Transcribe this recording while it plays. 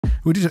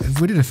We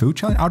did a food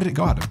challenge. How did it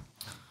go, Adam?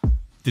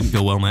 Didn't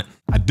go well, mate.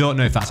 I don't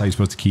know if that's how you're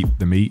supposed to keep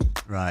the meat.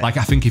 Right. Like,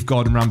 I think if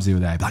Gordon Ramsay were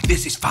there, he'd be like,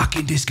 this is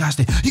fucking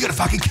disgusting. You gotta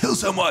fucking kill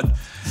someone.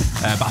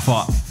 But I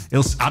thought,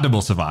 Adam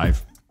will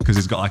survive because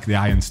he's got like the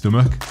iron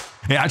stomach.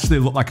 It actually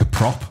looked like a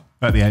prop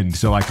at the end.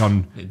 So like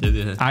on It did,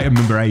 yeah. item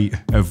number 8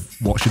 of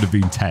what should have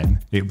been 10,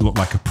 it looked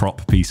like a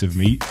prop piece of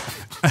meat.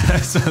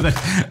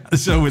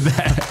 so we're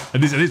there,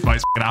 and this point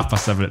it's fucking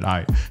 7:30 at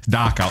night. It's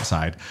dark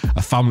outside.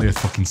 A family of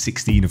fucking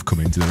 16 have come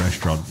into the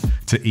restaurant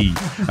to eat,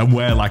 and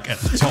we're like at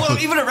the top. Well,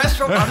 even a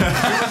restaurant, man,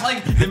 it was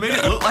like they made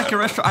it look like a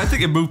restaurant. I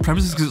think it moved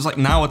premises because it's like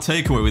now a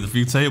takeaway with a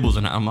few tables,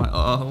 and I'm like,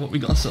 oh, what we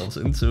got ourselves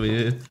into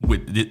here?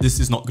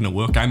 This is not going to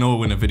work. I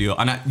know in a video,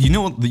 and you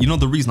know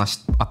the reason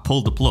I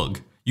pulled the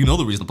plug. You know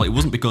the reason I played. It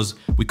wasn't because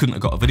we couldn't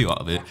have got a video out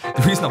of it.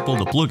 The reason I pulled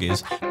the plug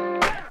is.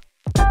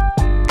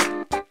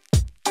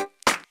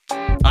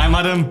 I'm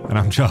Adam. And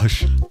I'm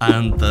Josh.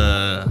 And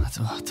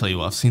I'll tell you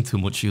what, I've seen too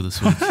much of you this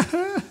week.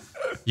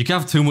 You can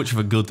have too much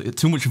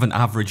of an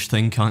average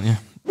thing, can't you?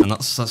 And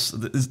this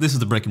is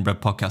the Breaking Bread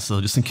podcast,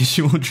 so just in case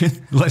you're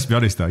wondering. Let's be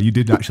honest though, you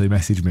did actually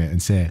message me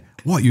and say,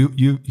 "What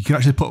you can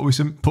actually put with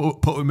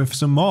me for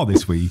some more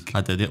this week."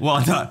 I did, yeah. Well,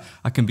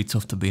 I can be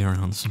tough to be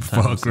around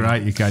sometimes. Fuck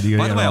right, you can.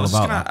 By the way, I was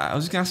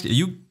just gonna ask you, are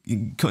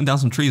you cutting down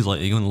some trees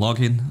later? Are you going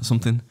logging or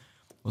something?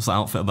 What's that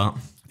outfit about?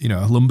 You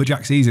know,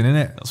 lumberjack season,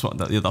 innit? That's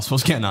what I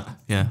was getting at.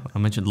 Yeah, I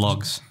mentioned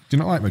logs. Do you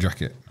not like my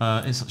jacket?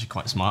 It's actually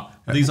quite smart.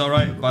 Are these all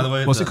right, by the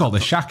way? What's it called? The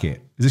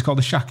shacket? Is this called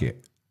the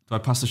shacket? Do I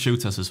pass the shoe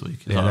test this week?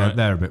 Yeah,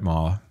 they're a bit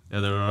more.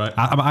 Yeah, they're all right.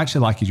 I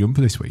actually like your jumper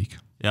this week.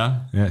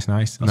 Yeah? Yeah, it's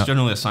nice. That's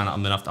generally a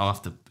sign that I'll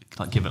have to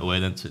like, give it away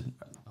then to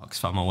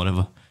Oxfam or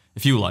whatever.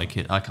 If you like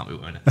it, I can't be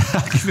wearing it.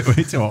 Give it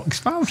away to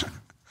Oxfam.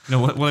 You know,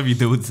 whatever you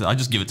do with it, I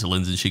just give it to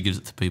Lindsay and she gives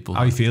it to people.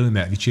 How are you feeling,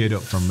 mate? Have you cheered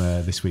up from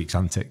this week's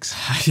antics?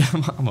 Yeah,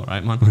 I'm all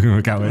right, man.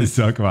 We can't wait to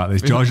talk about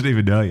this. George didn't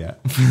even know yet.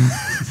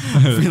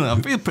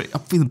 I'm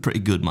feeling pretty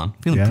good, man.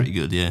 Feeling pretty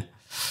good, yeah.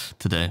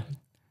 Today.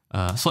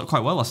 Slept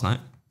quite well last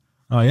night.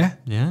 Oh, yeah?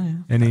 Yeah.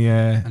 Any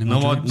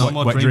no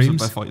more wet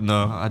dreams? dreams?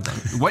 No, I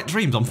don't. Wet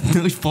dreams? I'm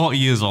nearly 40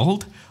 years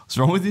old. What's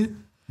wrong with you?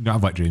 You don't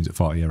have wet dreams at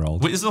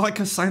 40-year-old. Wait, is there like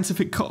a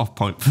scientific cut-off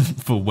point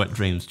for wet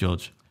dreams,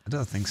 George? I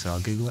don't think so. I'll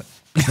Google it.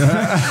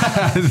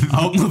 I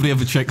hope nobody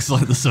ever checks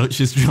like the search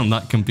history on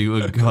that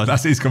computer. God.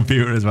 That's his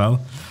computer as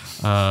well.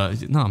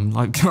 No, I'm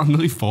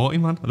nearly 40,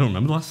 man. I don't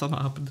remember the last time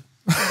that happened.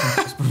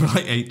 It's probably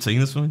like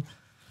 18 or something.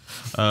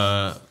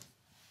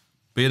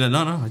 But yeah,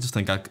 no, I just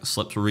think I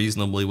slept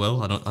reasonably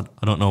well. I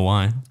don't know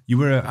why. You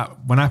were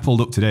when I pulled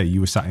up today.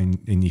 You were sat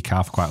in your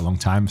car for quite a long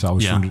time, so I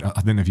was wondering. I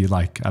didn't know if you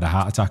like had a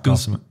heart attack or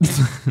something.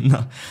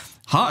 No,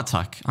 heart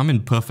attack. I'm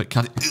in perfect.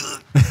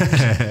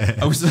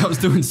 I was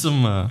doing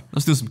some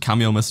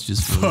cameo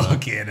messages. For,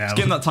 Fucking hell. It's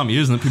getting that time of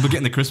year, isn't it? People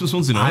getting the Christmas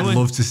ones in early. I'd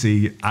love to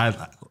see.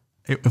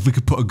 If we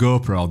could put a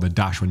GoPro on the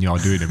dash when you're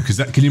doing them, because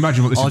can you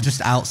imagine what this? Or is?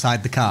 just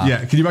outside the car.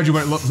 Yeah, can you imagine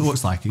what it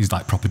looks like? He's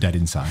like proper dead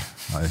inside,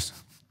 like this.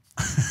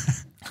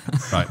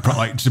 Right,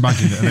 like just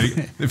imagine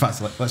it. In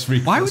fact, let's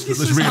reenact it.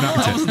 Let's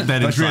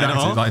reenact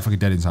it like fucking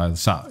dead inside,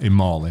 sat in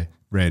Morley,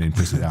 raining,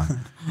 pissing it down,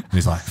 and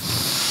he's like,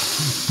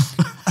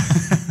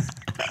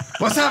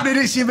 "What's happening?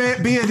 It's your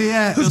mate Beard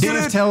here.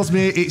 Dave tells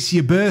me it's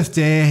your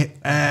birthday.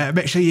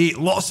 Make sure you eat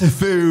lots of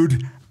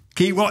food.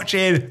 Keep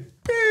watching."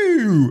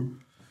 Boo.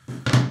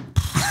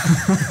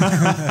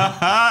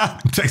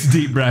 Takes a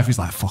deep breath. He's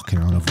like, "Fucking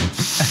hell, I've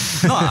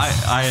No,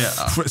 I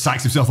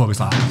psychs himself up. He's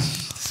like,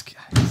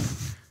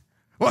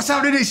 "What's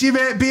happening? It's your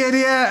mate Beard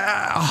here."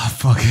 Oh,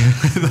 fuck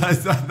it.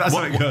 That's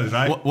how it goes,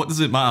 right? What does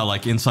it matter,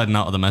 like, inside and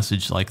out of the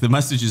message? Like, the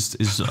message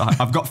is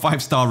I've got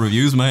 5-star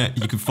reviews, mate.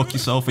 You can fuck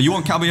yourself. Are you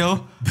on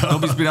Cameo?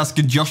 Nobody's been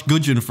asking Josh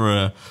Gudgeon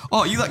for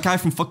oh, you that guy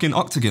from fucking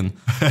Octagon?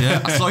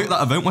 Yeah, I saw you at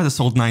that event where they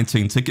sold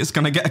 19 tickets.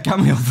 Can I get a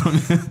cameo from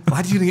you?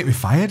 Why did you gonna get me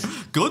fired?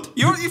 Good.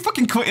 You're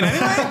fucking quitting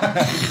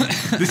anyway.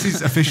 This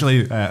is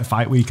officially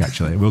fight week,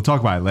 actually. We'll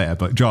talk about it later,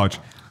 but George,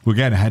 we're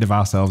getting ahead of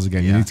ourselves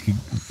again. You need to keep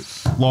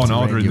law and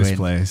order in this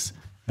place.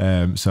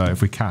 So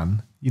if we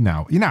can, you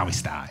know we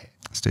start.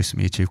 Let's do some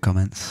YouTube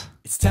comments.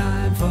 It's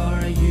time for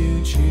a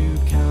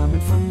YouTube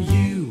comment from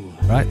you.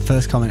 Right,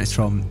 first comment is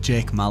from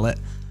Jake Mallet,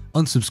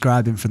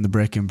 unsubscribing from the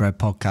Breaking Bread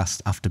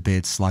podcast after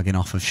Beard slagging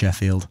off of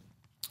Sheffield.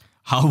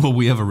 How will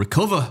we ever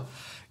recover?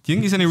 Do you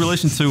think there's any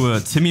relation to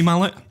Timmy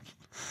Mallet?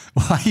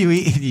 Why are you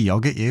eating your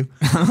yogurt, you?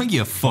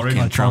 You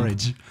fucking tramp.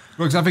 Porridge.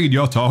 Well, because I think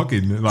you're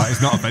talking, like,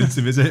 it's not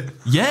offensive, is it?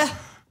 Yeah.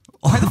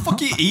 Why the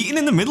fuck are you eating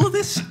in the middle of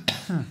this?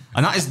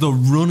 And that is the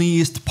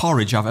runniest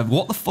porridge I've ever.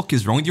 What the fuck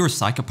is wrong with you? You're a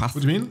psychopath.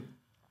 What do you mean?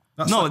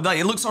 No,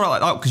 it looks all right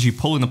like that because you're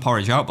pulling the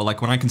porridge out, but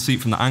like when I can see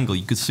it from the angle,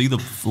 you could see the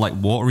like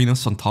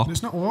wateriness on top.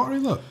 It's not watery,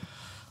 look.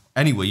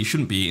 Anyway, you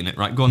shouldn't be eating it,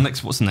 right? Go on,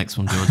 next. What's the next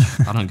one, George?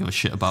 I don't give a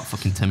shit about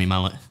fucking Timmy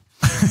Mallet.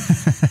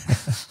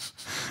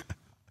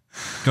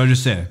 Can I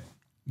just say,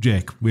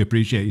 Jake, we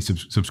appreciate your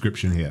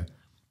subscription here.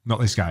 Not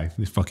this guy,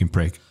 this fucking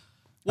prick.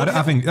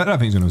 I think he's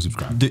going to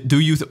subscribe. Do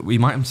you we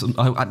might have some,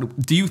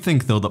 do you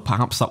think though that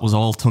perhaps that was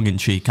all tongue in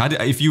cheek?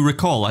 If you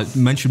recall, I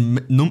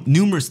mentioned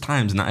numerous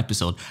times in that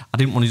episode, I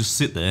didn't want to just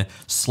sit there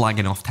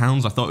slagging off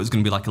towns. I thought it was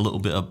going to be like a little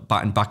bit of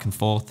batting back and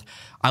forth.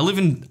 I live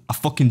in a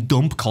fucking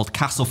dump called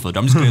Castleford.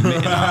 I'm just going to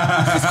admit it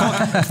now. It's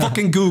called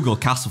fucking Google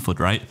Castleford,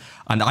 right?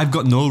 And I've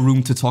got no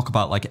room to talk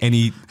about like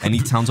any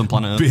towns on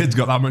planet Earth. Beard's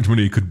got that much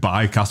money he could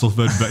buy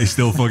Castleford, but he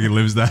still fucking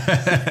lives there.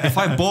 If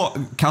I bought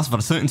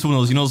Castleford, I'd turn it into one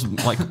of those, you know,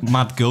 those, like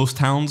mad ghost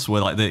towns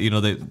where like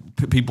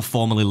people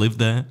formerly lived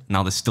there,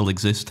 now they still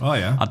exist. Oh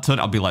yeah.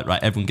 I'd be like,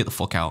 right, everyone get the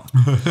fuck out.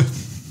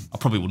 I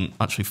probably wouldn't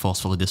actually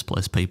forcefully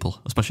displace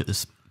people, especially at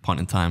this point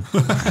in time.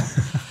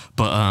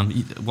 But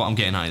what I'm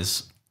getting at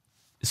is,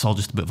 it's all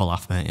just a bit of a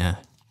laugh, mate. Yeah,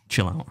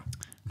 chill out.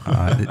 All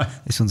right,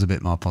 this one's a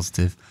bit more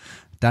positive.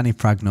 Danny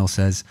Pragnell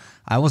says,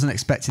 I wasn't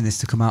expecting this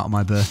to come out on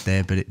my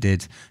birthday, but it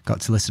did. Got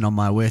to listen on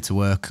my way to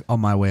work, on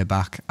my way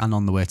back, and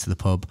on the way to the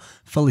pub.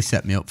 Fully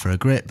set me up for a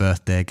great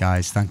birthday,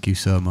 guys. Thank you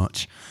so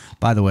much.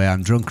 By the way,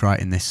 I'm drunk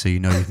writing this, so you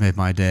know you've made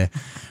my day.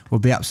 We'll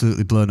be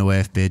absolutely blown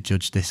away if Beard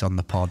judged this on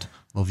the pod.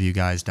 Love you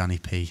guys, Danny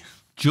P.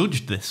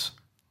 Judged this?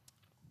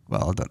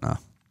 Well, I don't know.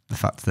 The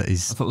fact that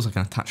he's I thought it was like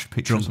an attached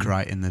picture. drunk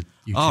writing the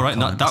YouTube Oh, right.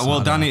 comments, Well, I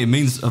don't Danny, know.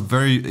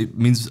 it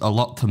means a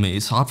lot to me.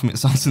 It's hard for me to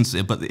sound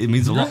sincere, but it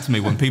means a lot to me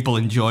when people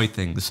enjoy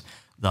things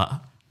that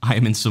I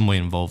am in some way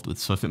involved with.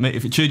 So if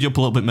it cheered you up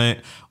a little bit,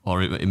 mate,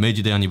 or it made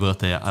your day on your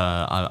birthday,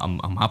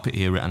 I'm happy to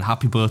hear it. And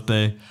happy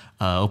birthday.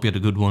 Hope you had a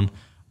good one.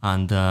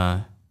 And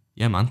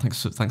yeah, man,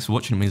 thanks for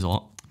watching. It means a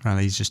lot. And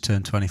he's just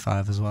turned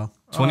 25 as well.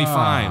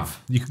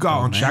 25. You could go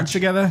out on shag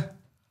together.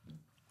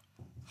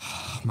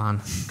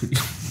 Man.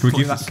 Can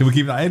we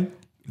keep that in?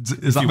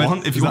 Is that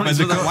meant- If is you that want meant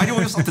to, to cut? why do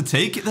you just have to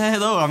take it there,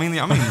 though? I mean.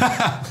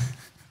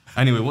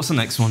 Anyway, what's the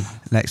next one?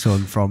 Next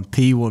one from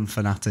P1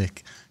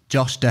 Fanatic.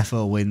 Josh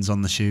Defo wins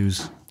on the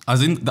shoes.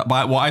 As in,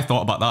 what I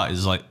thought about that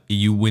is like, are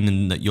you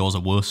winning that yours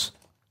are worse?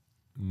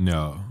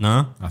 No.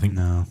 No? I think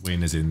No.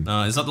 win is in.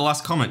 Is that the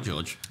last comment,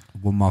 George?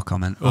 One more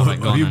comment. All right,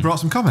 go Have on you then. brought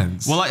some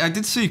comments? Well, I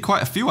did see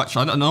quite a few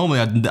actually. Normally,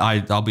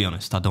 I'll be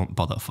honest, I don't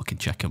bother to fucking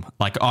check them.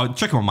 Like, I'll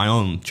check them on my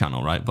own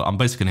channel, right? But I'm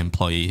basically an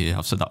employee here.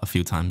 I've said that a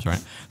few times, right?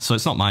 So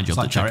it's not my job it's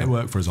like to check charity them.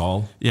 work for us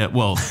all. Yeah,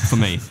 well, for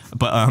me,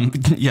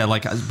 but yeah,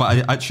 like, but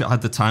I actually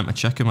had the time to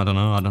check them. I don't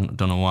know. I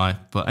don't know why.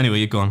 But anyway,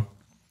 you go on.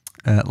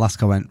 Last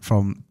comment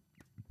from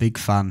Big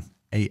Fan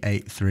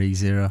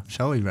 8830.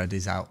 Shall we read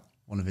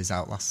one of his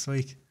out last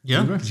week?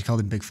 Yeah. Because you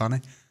called him Big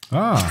Fanny.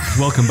 Ah,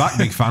 welcome back,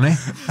 Big Fanny.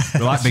 We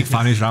like Big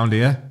Fannies round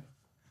here.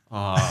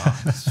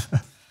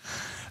 The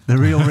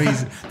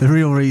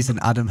real reason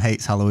Adam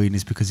hates Halloween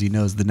is because he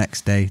knows the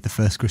next day the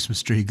first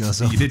Christmas tree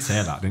goes up. You did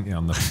say that, didn't you,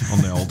 on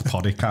the old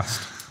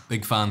podcast?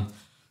 Big fan.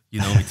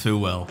 You know me too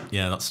well.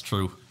 Yeah, that's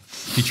true.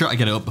 If you try to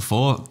get it up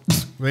before,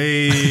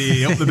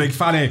 Way up the Big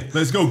Fanny.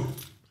 Let's go.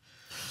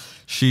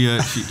 she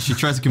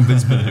tried to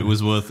convince me that it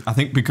was worth. I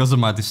think because of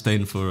my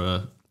disdain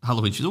for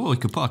Halloween, she said, "Oh, we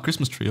could put our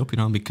Christmas tree up, you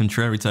know, and be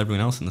contrary to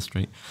everyone else in the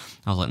street."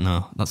 I was like,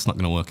 "No, that's not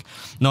going to work."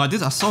 No, I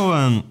did. I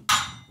saw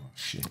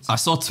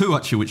two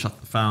actually, which I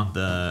found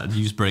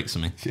news breaks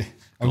on me.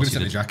 I'm going to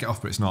take the jacket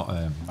off, but it's not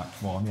back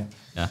warm yet.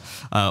 Yeah.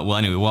 Well,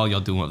 anyway, while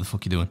you're doing what the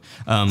fuck you're doing,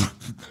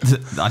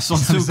 I saw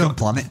two. Don't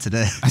plan it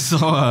today. I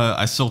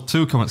saw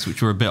two comments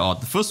which were a bit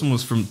odd. The first one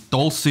was from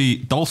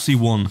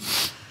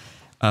Dulcie1,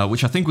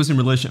 which I think was in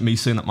relation to me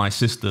saying that my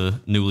sister,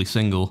 newly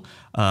single,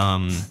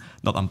 not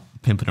that I'm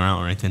pimping her out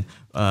or anything,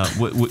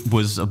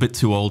 was a bit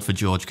too old for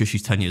George because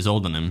she's 10 years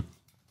older than him.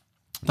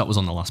 That was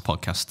on the last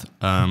podcast.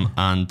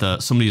 And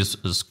somebody has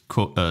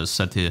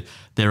said here,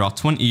 there are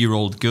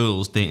 20-year-old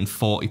girls dating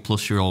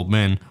 40-plus-year-old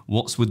men.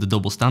 What's with the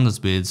double standards,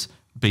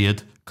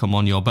 Beard? Come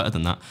on, you're better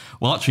than that.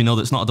 Well, actually, no,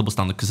 that's not a double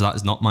standard because that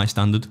is not my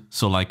standard.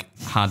 So, like,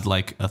 had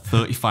like a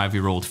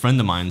 35-year-old friend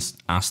of mine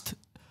asked,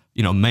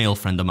 you know, male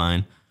friend of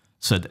mine,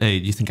 said, hey,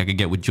 do you think I could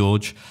get with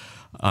George?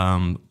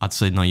 I'd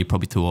say, no, you're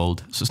probably too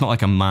old. So it's not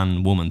like a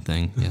man-woman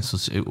thing. Yeah, so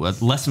a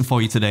lesson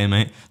for you today,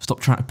 mate. Stop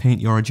trying to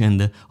paint your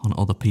agenda on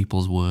other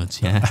people's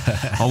words, yeah?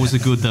 Always a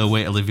good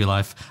way to live your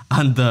life.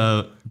 And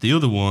the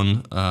other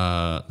one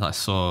that I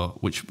saw,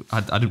 which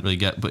I didn't really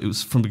get, but it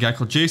was from a guy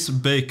called Jason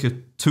Baker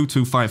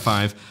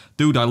 2255.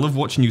 Dude, I love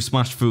watching you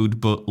smash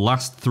food, but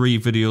last 3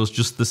 videos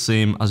just the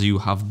same as you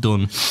have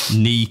done.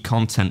 Knee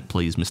content,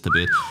 please, Mr.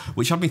 Beard.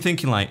 Which I've been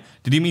thinking, like,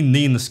 did he mean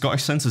knee in the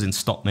Scottish sense, as in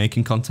stop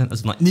making content,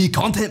 as in like, knee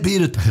content,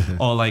 Beard?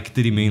 Or like,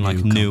 did he mean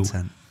like new?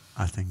 Content,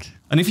 I think.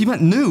 And if he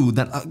meant new,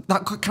 then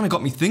that kind of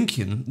got me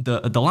thinking.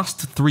 The last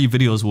 3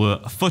 videos were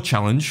a pho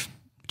challenge,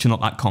 which are not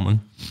that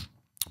common.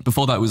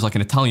 Before that, it was like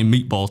an Italian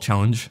meatball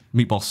challenge,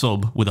 meatball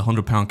sub with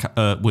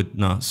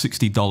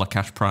 $60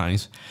 cash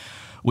prize,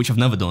 which I've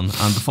never done.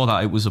 And before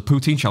that, it was a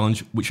poutine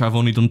challenge, which I've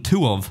only done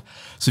 2 of.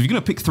 So if you're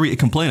going to pick 3 to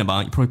complain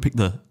about, you probably pick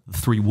the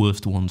 3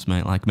 worst ones,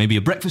 mate. Like maybe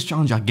a breakfast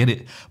challenge, I get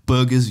it.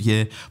 Burgers,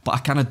 yeah. But I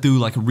kind of do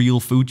like real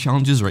food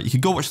challenges, right? You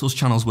could go watch those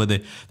channels where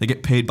they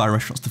get paid by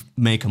restaurants to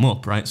make them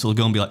up, right? So they'll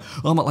go and be like,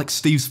 oh, I'm at like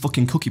Steve's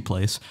fucking cookie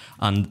place.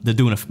 And they're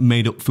doing a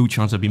made up food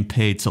challenge they've been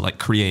paid to like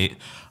create.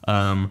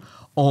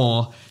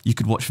 Or you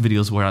could watch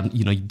videos where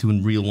you're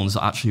doing real ones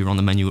that actually are on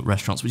the menu at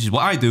restaurants, which is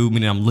what I do.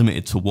 Meaning I'm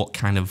limited to what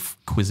kind of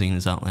cuisine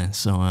is out there.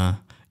 So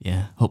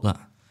yeah, hope that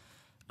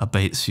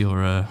abates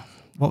your.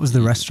 What was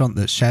the restaurant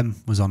that Shem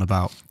was on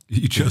about?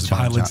 You chose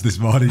violence this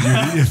morning.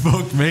 You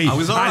fucked me. I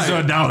was all right.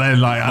 zoned out then,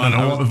 like, I don't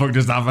know what the fuck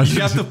just happened.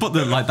 You have to put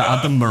the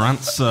Adam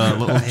Morant's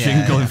little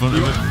jingle in front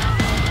of it.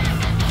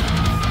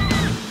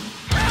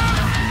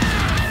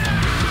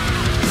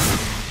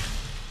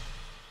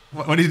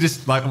 When he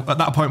just, like, at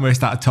that point where he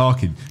started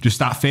talking, just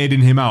start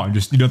fading him out and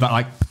just, that,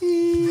 like,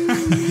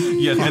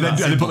 Yeah, and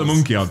then put the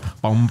monkey on,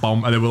 bomb,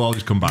 bomb, and then we'll all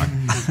just come back.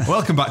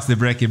 Welcome back to the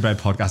Breaking Bread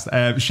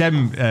podcast.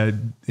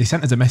 Shem, he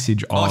sent us a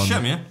message on... Oh,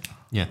 Shem, yeah?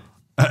 Yeah.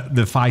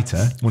 The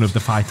fighter, one of the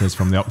fighters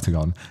from the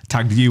Octagon,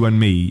 tagged you and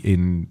me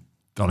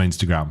on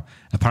Instagram.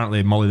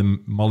 Apparently, Molly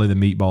the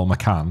Meatball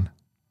McCann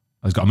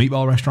has got a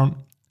meatball restaurant.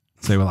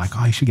 So they were like,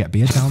 oh, you should get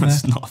beer down there.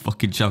 There's not a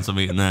fucking chance of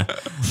eating there.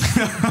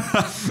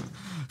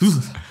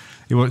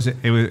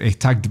 He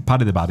tagged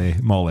Paddy the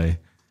Baddie, Molly.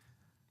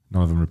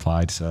 None of them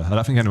replied, so I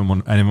don't think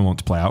anyone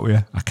wants to play out with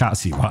you. I can't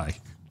see why.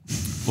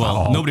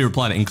 Well, nobody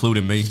replied,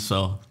 including me,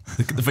 so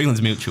the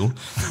feeling's mutual.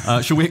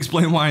 Should we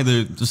explain why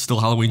there's still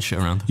Halloween shit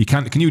around?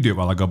 Can you do it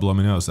while I go blow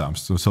my nose? I've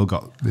still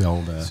got the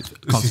old...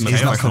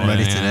 He's not come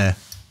ready today.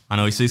 I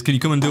know, he says, can you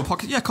come and do a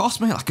podcast? Yeah, of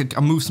course, mate. I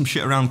move some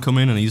shit around, come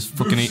in, and he's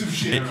fucking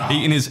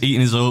eating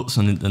his oats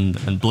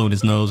and blowing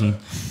his nose. And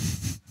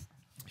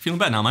feeling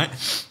better now, mate?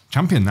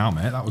 Champion now,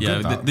 mate. That was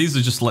good. Yeah, these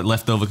are just like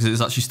leftover because it's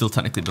actually still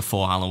technically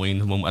before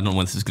Halloween. I don't know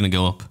when this is going to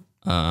go up.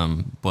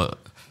 But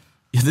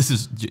yeah, this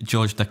is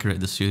George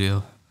decorated the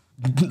studio.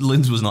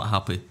 Linz was not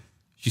happy.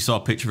 She saw a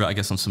picture of it, I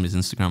guess, on somebody's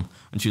Instagram,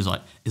 and she was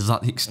like, "Is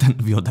that the extent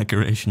of your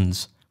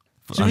decorations?"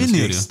 Do you mean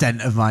the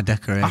extent of my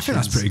decorations? I think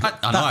that's pretty good.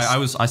 I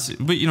know. I see,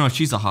 but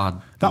she's a hard.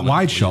 That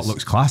wide shot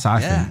looks class. I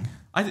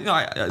think.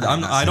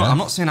 I'm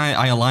not saying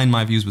I align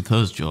my views with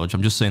hers, George.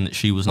 I'm just saying that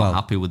she was not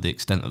happy with the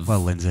extent of. Well,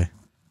 Lindsay,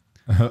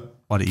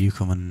 why don't you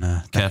come and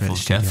careful,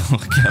 son.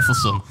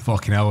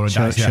 Fucking hell,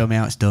 show me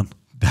how it's done.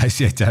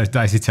 Dicey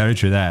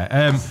territory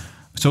there.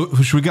 So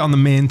should we get on the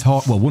main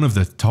talk? Well, one of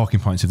the talking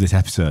points of this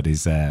episode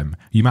is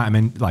you might have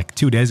meant like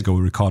 2 days ago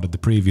we recorded the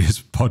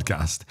previous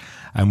podcast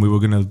and we were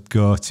going to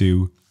go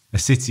to a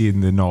city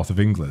in the north of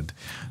England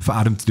for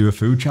Adam to do a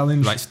food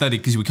challenge. Right, steady,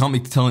 because we can't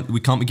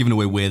be giving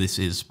away where this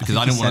is because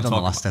I don't want to talk on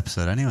the last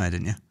episode anyway,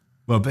 didn't you?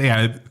 Well, but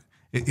yeah,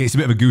 it's a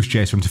bit of a goose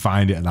chase for him to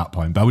find it at that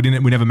point. But we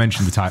never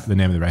mentioned the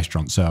name of the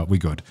restaurant, so we're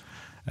good.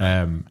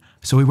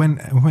 So we went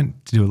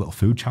to do a little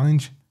food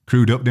challenge.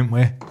 Crewed up, didn't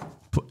we?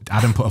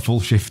 Adam put a full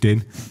shift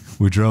in.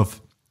 We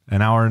drove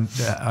an hour and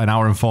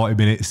 40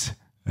 minutes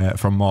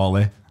from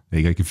Morley. There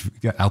you go.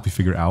 Help you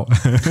figure it out.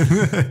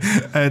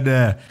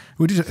 And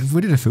we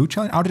did a food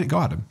challenge. How did it go,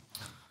 Adam?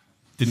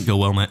 Didn't go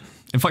well, mate.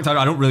 In fact,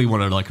 I don't really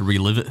want to like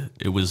relive it.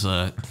 It was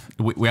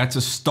we had to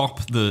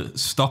stop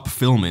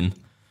filming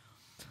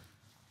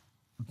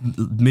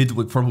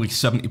probably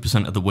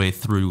 70% of the way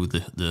through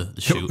the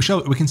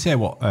shoot. We can say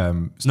what? No,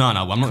 I'm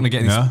not going to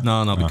get into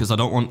no, because I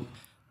don't want.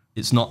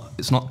 It's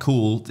not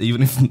cool.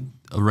 Even if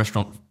a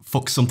restaurant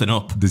fucks something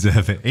up,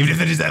 deserve it. Even if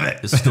they deserve it,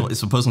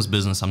 it's a person's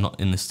business. I'm not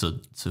in this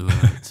to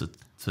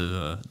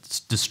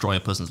destroy a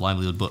person's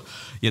livelihood. But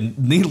yeah,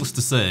 needless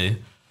to say,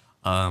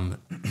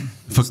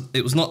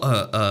 it was not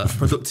a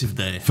productive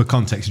day. For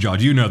context,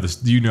 George, you know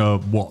this. You know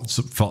what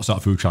sort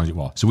of food challenge it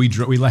was. So we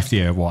left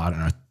here. What, I don't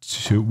know,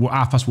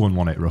 1:30,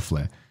 wasn't it,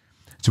 roughly?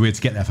 So we had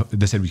to get there.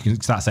 They said we can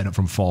start setting up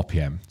from 4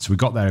 p.m. So we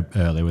got there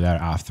early. We were there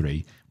at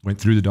 3:30. Went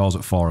through the doors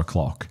at 4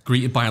 o'clock.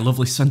 Greeted by a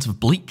lovely scent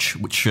of bleach,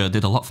 which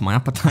did a lot for my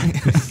appetite.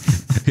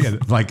 Yeah,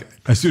 like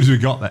as soon as we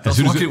got there, as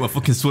soon as we, a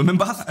fucking swimming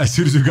bath. As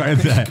soon as we got in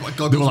there,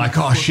 they were like,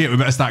 "Oh shit, we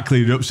better start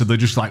cleaning up." So they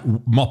just like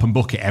mop and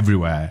bucket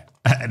everywhere,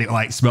 and it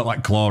like smelled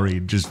like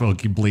chlorine, just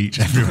fucking bleach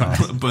everywhere,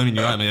 burning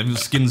your eye, man. Your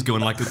skin's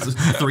going like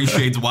 3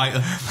 shades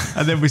whiter.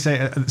 And then we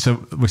set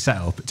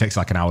up. It takes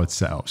like an hour to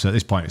set up. So at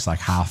this point, it's like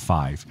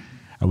 5:30,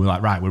 and we're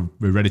like, right, we're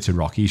ready to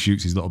rock. He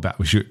shoots his little bit.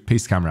 We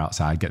piece the camera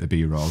outside, get the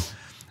B-roll.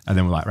 And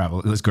then we're like, right,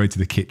 well, let's go into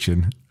the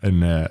kitchen.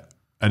 And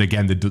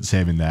again, they done the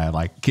same in there,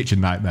 like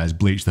kitchen nightmares,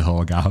 bleach the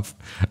whole gaff.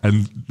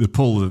 And they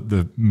pull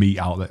the meat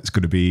out that's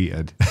going to be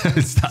eaten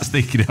and start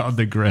sticking it on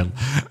the grill.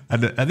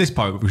 And at this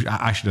point,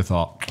 I should have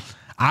thought,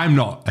 I'm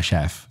not a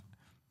chef.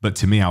 But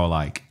to me, I was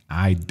like,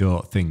 I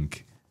don't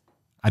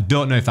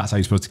know if that's how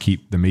you're supposed to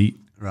keep the meat.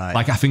 Right.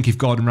 Like, I think if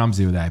Gordon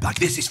Ramsay were there, I'd be like,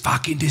 this is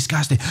fucking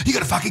disgusting. You got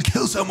to fucking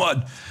kill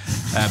someone.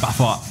 But I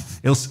thought,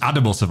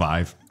 Adam will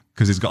survive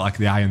because he's got like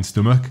the iron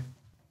stomach.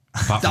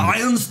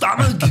 Iron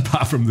stomach.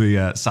 Apart from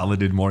the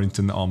salad in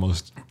Warrington that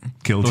almost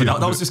killed you. That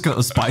was just kind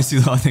of spicy,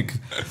 though, I think.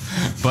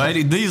 But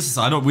these,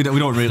 we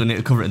don't really need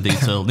to cover it in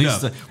detail.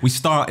 We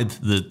started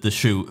the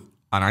shoot,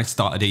 and I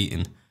started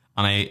eating,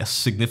 and I ate a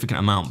significant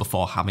amount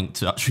before having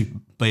to actually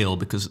bail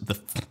because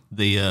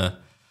it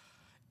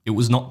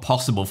was not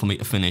possible for me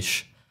to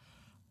finish,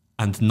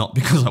 and not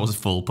because I was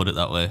full. Put it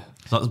that way.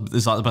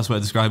 Is that the best way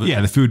to describe it?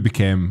 Yeah, the food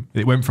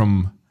went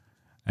from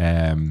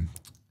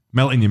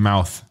melt in your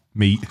mouth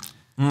meat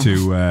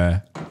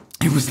to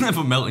It was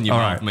never melting your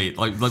All mouth, right. mate.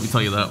 Like, let me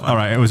tell you that. All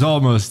right, it was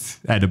almost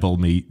edible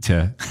meat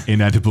to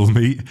inedible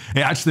meat.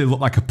 It actually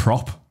looked like a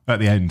prop at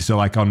the end. So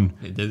like on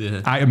It did,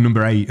 yeah. item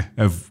number 8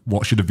 of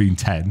what should have been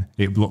 10,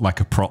 it looked like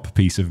a prop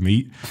piece of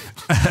meat.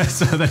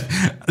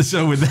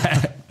 so with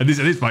that, and this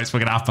it's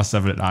fucking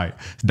 7:30 at night.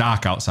 It's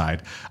dark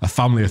outside. A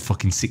family of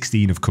fucking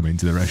 16 have come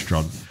into the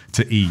restaurant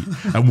to eat,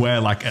 and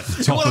we're like at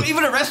the top. Well, of,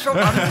 even a restaurant,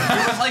 man.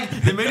 It was like,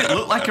 they made it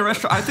look like a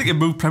restaurant. I think it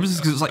moved premises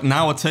because it's like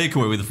now a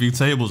takeaway with a few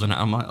tables in it.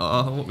 I'm like,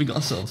 oh, what we got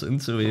ourselves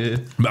into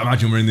here? But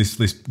imagine we're in this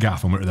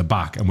gaff and we're at the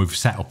back and we've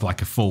set up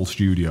like a full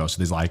studio. So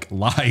there's like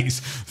lights,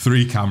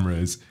 3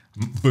 cameras,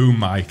 boom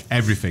mic,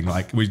 everything.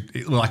 Like we're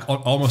like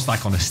almost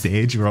like on a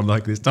stage. We're on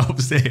like this top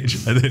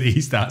stage, and then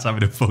he starts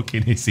having a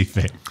fucking hissy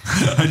fit.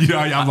 And you know,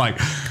 I'm like,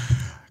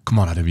 come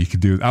on, Adam, you can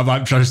do it. I'm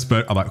like trying to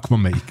spur. I'm like, come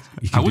on, mate,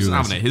 you can I wasn't do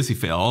this. having a hissy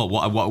fit at all.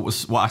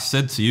 What I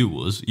said to you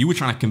was, you were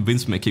trying to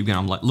convince me to keep going.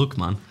 I'm like, look,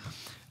 man,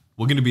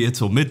 we're going to be here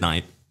till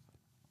midnight.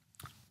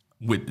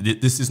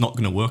 This is not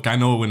going to work. I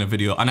know in a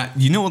video, and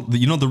you know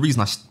the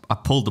reason I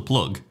pulled the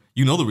plug.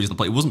 You know the reason I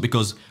played. It wasn't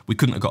because we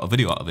couldn't have got a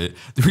video out of it.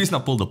 The reason I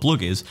pulled the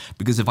plug is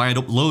because if I had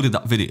uploaded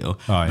that video,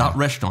 that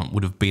restaurant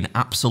would have been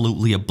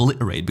absolutely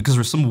obliterated because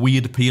there are some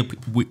weird people.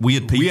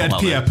 Weird people. What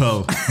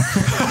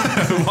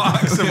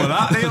some of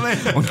that, nearly?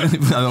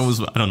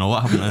 I don't know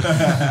what happened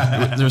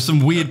there. There are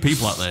some weird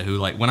people out there who,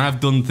 like, when I've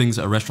done things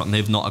at a restaurant and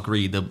they've not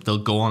agreed, they'll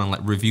go on and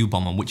like review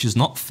bomb them, which is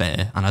not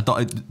fair, and I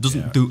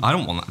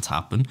don't want that to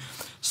happen.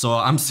 So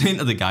I'm saying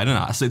to the guy,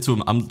 I said to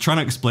him, I'm trying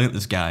to explain to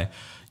this guy,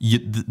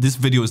 this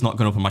video is not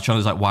going up on my channel.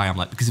 He's like, why? I'm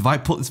like, because if I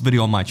put this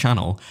video on my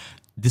channel,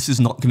 this is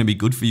not going to be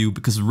good for you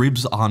because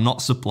ribs are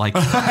not like.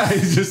 He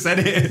just said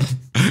it.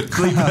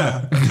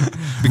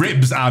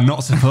 Ribs are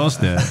not supposed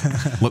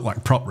to look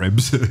like prop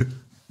ribs.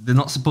 They're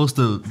not supposed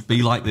to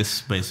be like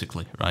this,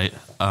 basically, right?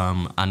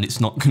 And it's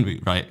not going to be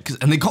right.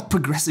 And they got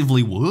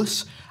progressively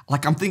worse.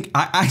 Like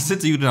I said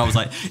to you that I was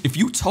like, if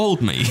you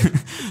told me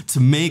to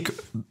make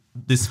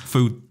this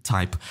food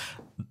type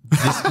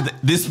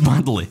this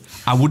badly,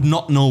 I would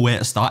not know where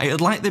to start. It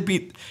was like they'd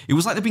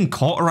been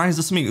cauterized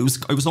or something. It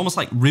was almost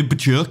like rib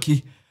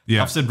jerky.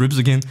 Yeah, I've said ribs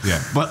again.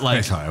 Yeah, but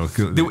like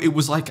it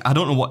was like, I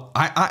don't know what.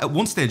 I at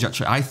one stage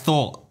actually I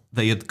thought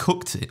they had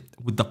cooked it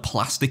with the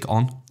plastic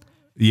on.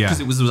 Yeah, because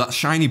there was that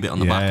shiny bit on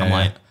the back. I'm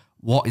like,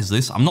 what is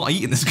this? I'm not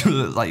eating this.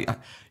 Like,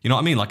 you know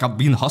what I mean? Like, I've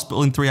been in the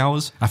hospital in 3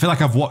 hours. I feel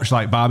like I've watched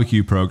like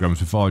barbecue programs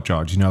before,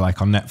 George. You know,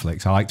 like on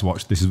Netflix. I like to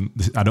watch this.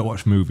 I don't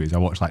watch movies. I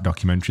watch like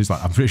documentaries.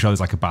 Like, I'm pretty sure there's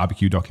like a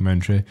barbecue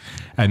documentary,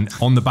 and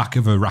on the back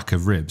of a rack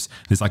of ribs,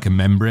 there's like a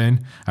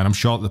membrane, and I'm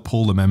sure they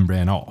pull the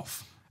membrane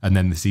off and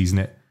then they season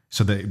it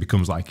so that it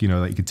becomes like, you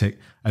know, that you could take.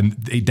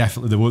 And it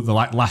definitely the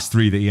like last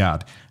 3 that he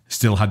had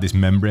still had this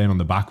membrane on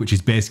the back, which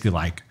is basically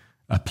like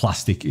a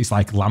plastic. It's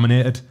like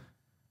laminated.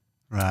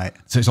 Right.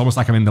 So it's almost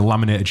like I'm in the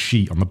laminated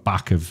sheet on the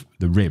back of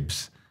the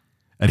ribs.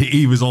 And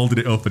he was holding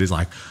it up and he's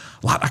like,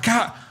 I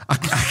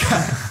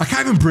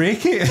can't even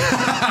break it.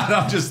 And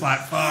I'm just like,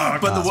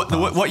 fuck. But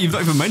what you've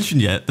not even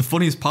mentioned yet, the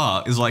funniest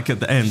part is like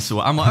at the end.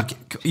 So I'm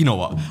like, you know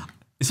what?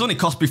 It's only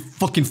cost me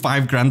fucking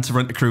 $5,000 to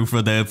rent a crew for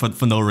a day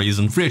for no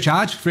reason. Free of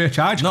charge?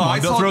 No, I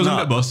don't throw us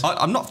under the bus.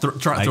 I'm not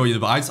trying to throw you the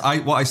bus.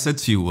 What I said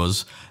to you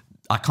was,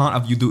 I can't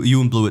have you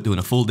and Blewett doing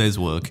a full day's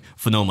work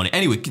for no money.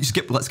 Anyway,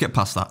 let's get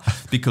past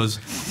that because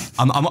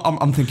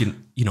I'm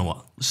thinking, you know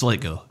what? Just let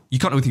it go. You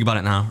can't really think about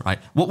it now, right?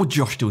 What would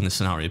Josh do in this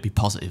scenario? Be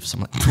positive. So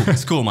I'm like, cool,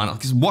 it's cool, man.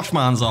 Just wash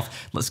my hands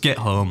off. Let's get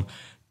home.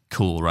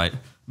 Cool, right?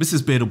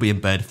 Mrs. Beard will be in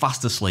bed,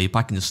 fast asleep.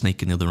 I can just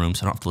sneak in the other room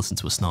so I don't have to listen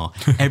to a snore.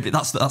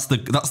 That's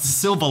the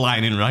silver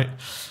lining, right?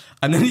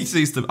 And then he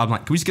says to, I'm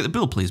like, can we just get the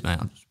bill, please, mate?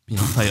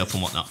 Pay up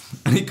and whatnot.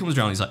 And he comes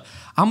around. And he's like,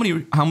 how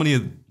many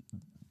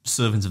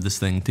servings of this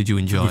thing did you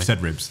enjoy? We've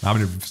said ribs. How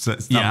many?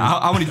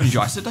 How many did you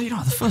enjoy? I said,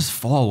 the first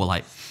 4 were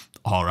like,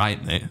 all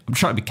right, mate. I'm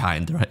trying to be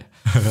kind, right?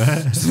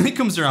 So then he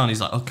comes around.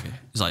 He's like, okay.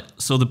 He's like,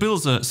 so the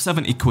bills are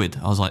 70 quid.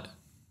 I was like,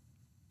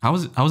 how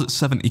is it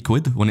 70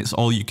 quid when it's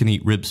all you can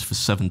eat ribs for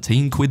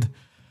 17 quid?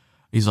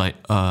 He's like,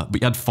 but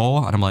you had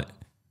 4, and I'm like,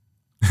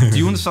 do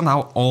you understand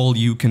how all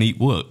you can eat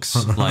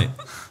works? Like,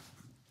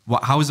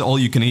 how is it all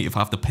you can eat if I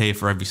have to pay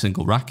for every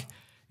single rack?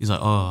 He's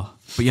like, oh,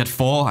 but you had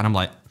 4, and I'm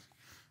like.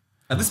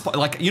 At this point,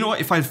 like, you know what?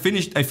 If I had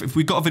finished, if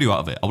we got a video out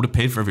of it, I would have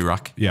paid for every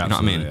rack. Yeah, you know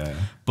what I mean? Yeah.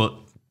 But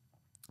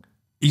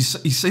he's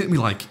saying to me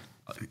like,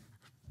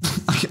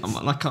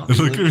 I can't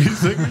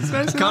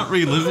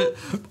relive it.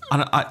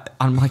 And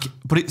I'm like,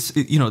 but it's,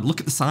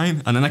 look at the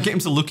sign. And then I get him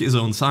to look at his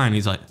own sign.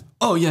 He's like,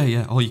 oh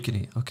yeah, all you can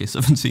eat. Okay,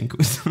 17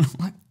 quid. And I'm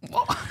like,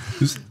 what?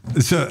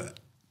 So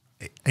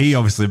he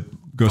obviously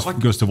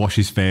goes to wash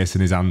his face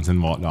and his hands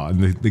and whatnot.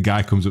 And the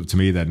guy comes up to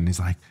me then and he's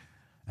like,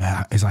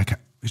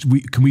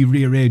 can we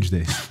rearrange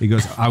this? He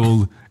goes, I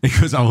will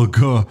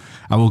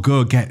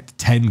go get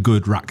 10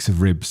 good racks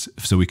of ribs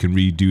so we can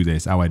redo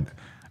this. I went,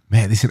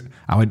 Mate,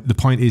 the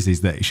point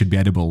is that it should be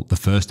edible the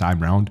first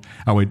time round.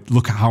 I would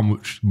look at how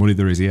much money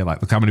there is here.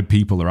 Like, look how many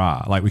people there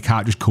are. Like, we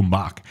can't just come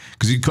back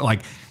because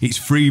it's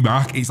free,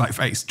 Mark. It's like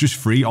it's just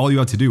free. All you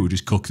had to do was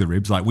just cook the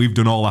ribs. Like, we've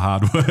done all the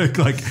hard work.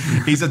 Like,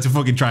 he's had to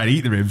fucking try and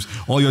eat the ribs.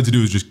 All you had to do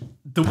was just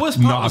the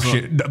worst part not have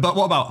shit. But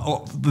what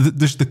about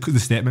the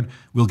statement?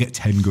 We'll get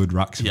 10 good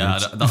racks. Of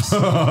ribs. That's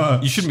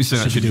you shouldn't be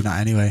saying that. Should do that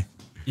anyway.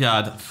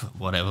 Yeah,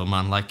 whatever,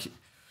 man. Like.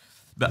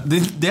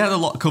 They had a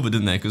lot covered,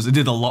 didn't they? Because they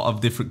did a lot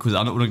of different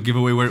cuisine. I don't want to give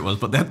away where it was,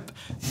 but they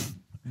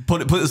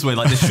put it this way: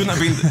 like they shouldn't have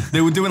been.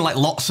 They were doing like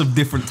lots of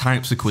different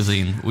types of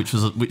cuisine, which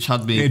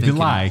had me. It'd thinking, be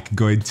like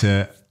going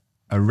to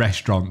a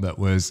restaurant that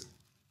was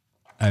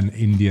an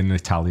Indian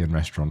Italian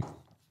restaurant.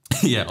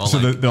 Yeah. Or So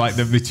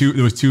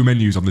there was two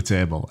menus on the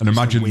table, and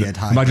imagine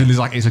there's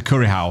like it's a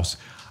curry house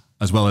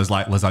as well as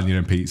like lasagna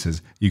and pizzas.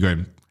 You're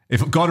going.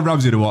 If Gordon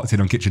Ramsay had walked in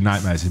on Kitchen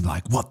Nightmares, he'd be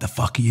like, "What the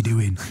fuck are you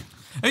doing?"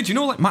 Hey, do you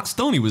know like Matt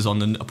Stoney was on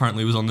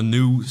the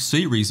new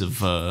series of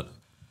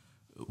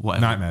whatever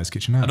Nightmares,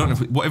 Kitchen Nightmares. I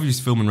don't know whatever he's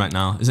filming right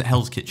now. Is it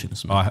Hell's Kitchen or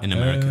something in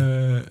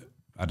America?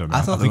 I don't know.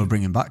 I thought they were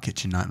bringing back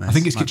Kitchen Nightmares. I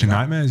think it's Kitchen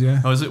Nightmares.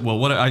 Yeah. Oh, is it? Well,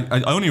 what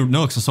I only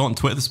know because I saw it on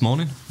Twitter this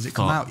morning. Has it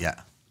come out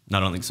yet? No,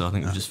 I don't think so. I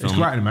think it was just It's filming.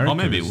 quite in America. Or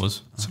maybe it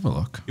was. Let's have a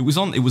look. It was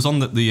on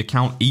the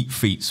account Eat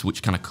Feats,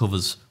 which kind of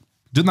covers.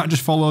 Doesn't that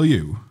just follow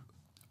you?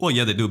 Well,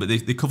 yeah, they do, but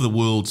they cover the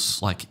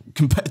world's like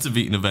competitive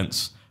eating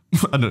events.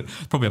 I don't know,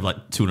 probably have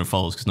like 200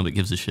 followers because nobody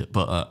gives a shit.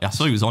 But I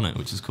saw he was on it,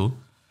 which is cool.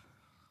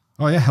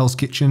 Oh yeah, Hell's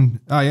Kitchen.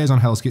 Oh yeah, he's on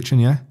Hell's Kitchen.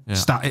 Yeah.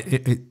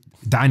 Yeah.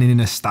 Dining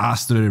in a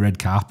star-studded red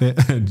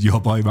carpet, and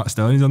your boy Matt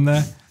Stoney's on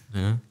there.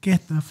 Yeah.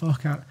 Get the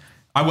fuck out.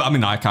 I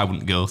mean, I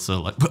wouldn't go.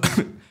 So like,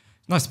 but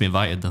nice to be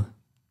invited though.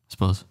 I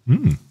suppose.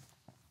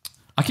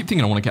 I keep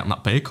thinking I want to get on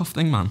that Bake Off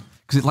thing, man,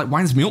 because it like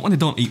winds me up when they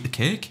don't eat the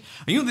cake.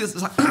 And you know,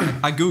 there's like,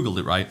 I googled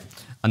it, right.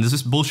 And there's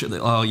this bullshit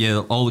that, oh yeah,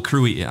 all the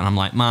crew eat it. And I'm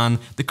like, man,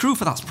 the crew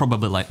for that's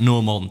probably like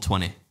no more than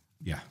 20.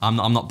 Yeah. I'm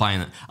not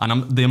buying it.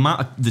 And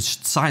the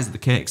size of the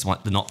cakes,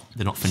 like they're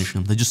not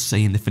finishing them. They're just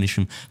saying they finish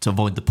them to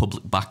avoid the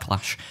public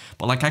backlash.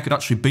 But like I could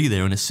actually be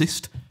there and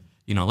assist.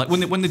 You know, like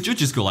when the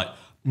judges go like,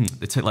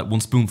 they take like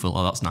one spoonful,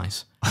 oh that's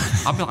nice.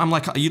 I'm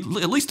like, are you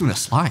at least doing a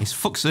slice?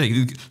 Fuck's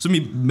sake.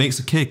 Somebody makes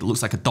a cake that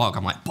looks like a dog.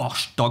 I'm like,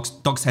 bosh,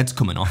 dog's head's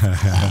coming off.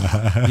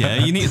 Yeah,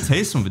 you need to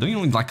taste something. Don't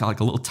you need like a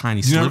little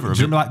tiny sliver of it?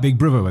 Do you remember like Big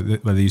Brother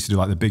where they used to do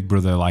like the Big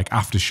Brother like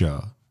after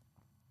show?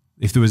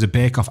 If there was a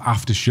Bake Off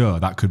after show,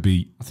 that could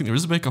be. I think there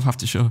is a Bake Off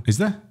after show. Is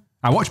there?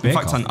 I watched Bake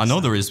Off. In fact, I know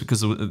there is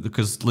because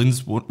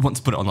Lynn's wanted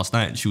to put it on last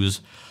night and she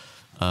was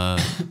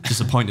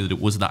disappointed that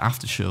it was the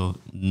after show,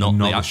 not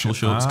the actual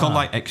show. It's called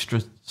like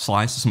Extra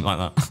Slice or something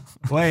like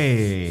that.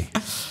 Way.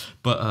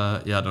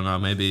 But yeah, I don't know.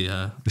 Maybe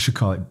they should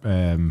call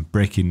it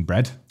Breaking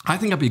Bread. I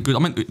think I'd be good. I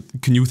mean,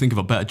 can you think of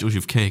a better judge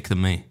of cake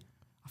than me?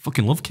 I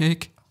fucking love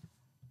cake.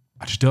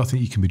 I just don't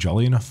think you can be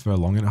jolly enough for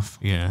long enough.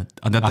 Yeah,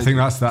 I think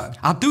that's that.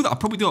 I'd do that. I'd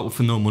probably do that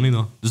for no money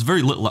though. There's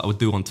very little that I would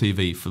do on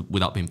TV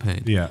without being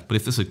paid. Yeah. But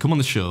if they said, come on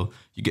the show,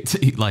 you get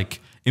to eat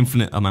like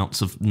infinite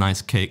amounts of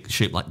nice cake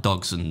shaped like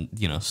dogs and,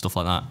 you know, stuff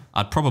like that,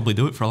 I'd probably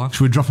do it for a laugh.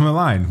 Should we drop him a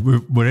line?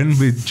 We're in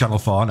with Channel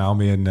 4 now,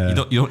 me and... You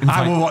don't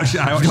invite, you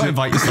don't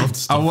invite yourself to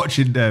stuff. I was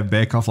watching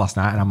Bake Off last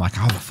night and I'm like,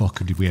 how the fuck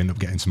did we end up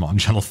getting some on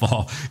Channel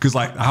 4? Because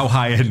like how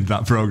high end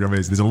that programme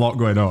is, there's a lot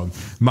going on.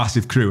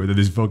 Massive crew and then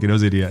there's fucking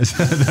us idiots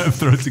that have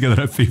thrown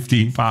together a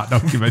 15-part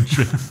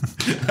documentary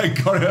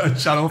and got it on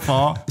Channel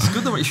 4. It's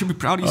good though, you should be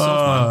proud of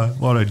yourself, man.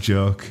 What a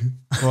joke.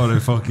 What a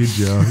fucking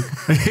joke.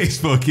 It's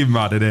fucking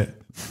mad, isn't it?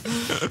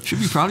 Should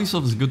be proud of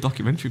yourself as a good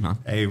documentary, man.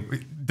 Hey,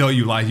 don't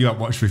you lie, you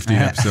haven't watched 15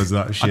 episodes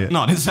of that shit.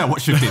 No, I didn't say I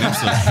watched 15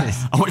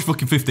 episodes. I watched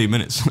fucking 15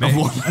 minutes of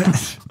one.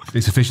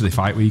 It's officially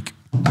fight week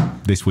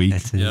this week.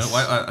 Yeah,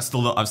 well, I've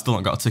still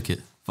not got a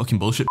ticket. Fucking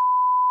bullshit.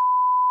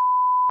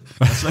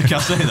 Can I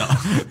say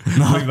that?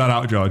 No. Bleep that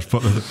out, George.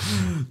 Put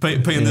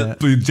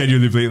the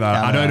genuinely bleep that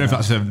out. I don't know if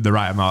that's the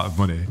right amount of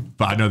money,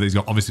 but I know that he's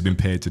obviously been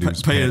paid to do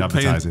some paid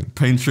advertising.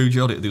 Paying True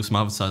Geordie to do some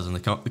advertising. They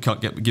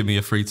can't give me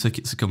a free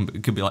ticket to come.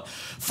 It could be like,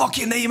 fuck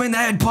your name in the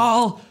head,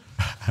 Paul.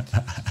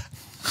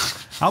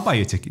 I'll buy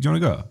you a ticket. Do you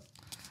want to go?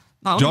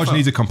 No, George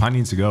needs a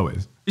companion to go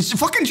with. It's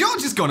fucking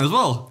George is gone as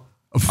well.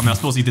 I mean, I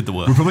suppose he did the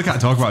work. We probably can't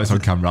talk about this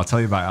on camera. I'll tell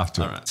you about it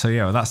after. Right. So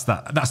yeah, well, that's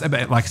that. That's a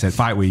bit, like I said,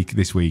 fight week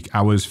this week.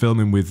 I was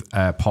filming with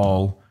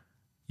Paul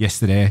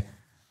yesterday,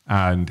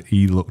 and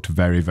he looked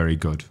very, very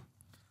good.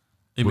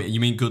 You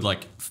mean good,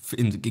 like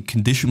in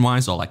condition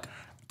wise, or like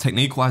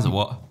technique wise, or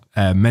what?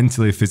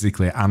 Mentally,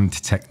 physically, and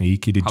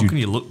technique. He did. How can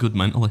you look good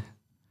mentally?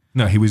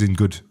 No, he was in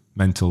good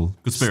mental,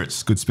 good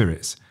spirits. Good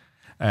spirits.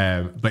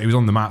 But he was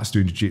on the mats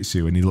doing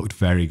jiu-jitsu, and he looked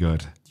very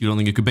good. You don't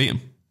think you could beat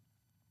him?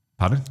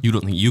 Pardon? You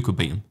don't think you could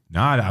beat him?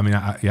 No, I mean,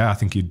 I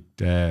think he'd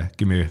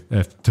give me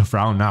a tough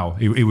round now.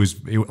 He was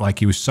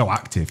so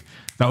active.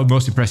 That was the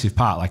most impressive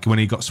part. Like when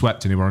he got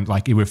swept and he were on,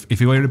 like if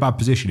he were in a bad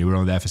position, he were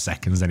only there for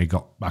seconds. Then he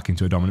got back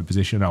into a dominant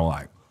position. I was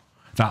like,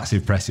 that's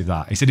impressive.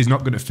 That he said he's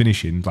not good at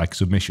finishing like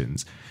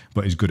submissions,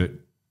 but he's good at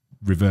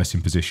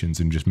reversing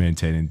positions and just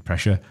maintaining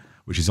pressure,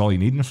 which is all you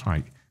need in a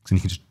fight. Because then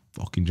you can just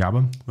fucking jab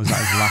him. Was that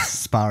his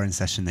last sparring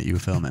session that you were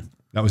filming?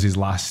 That was his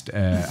last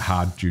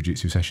hard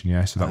jiu-jitsu session,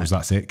 yeah. So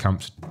that's it.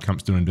 Camp's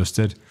done and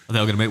dusted. Are they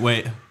all going to make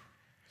weight?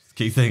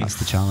 Key thing. That's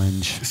the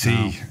challenge.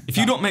 See, If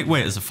you don't make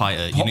weight as a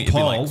fighter, you need to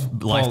be like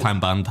lifetime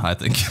banned, I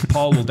think.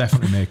 Paul will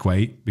definitely make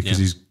weight because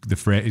Yeah. he's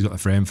got the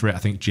frame for it. I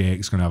think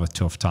Jake's going to have a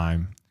tough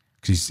time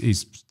because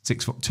he's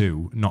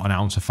 6'2", not an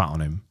ounce of fat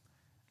on him,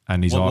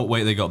 and he's What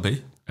weight they got to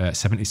be?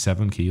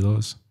 77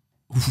 kilos.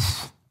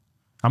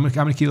 How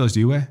many kilos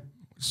do you weigh?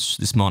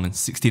 This morning,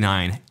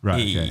 69.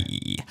 Right,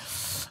 Hey.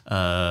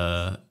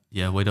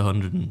 Yeah, weighed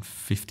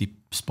 150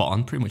 spot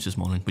on pretty much this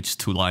morning, which is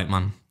too light,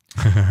 man.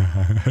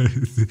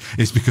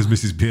 It's because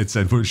Mrs. Beard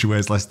said once she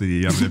wears less than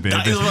you having a baby,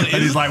 That is what it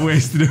and is. he's like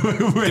wasting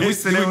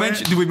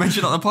Did we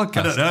mention it on the podcast?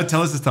 I don't know.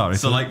 Tell us the story.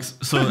 So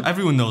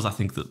everyone knows, I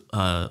think,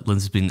 that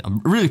Lindsay's been. I'm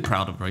really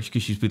proud of her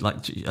because she's been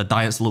like, her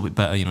diet's a little bit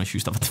better. You know, she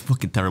used to have a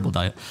fucking terrible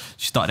diet.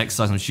 She started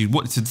exercising. She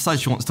wanted to decide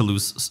she wants to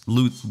lose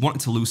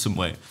some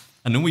weight.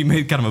 And then we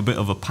made kind of a bit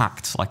of a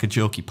pact, like a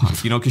jokey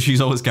pact, you know, because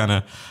she's always kind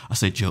of, I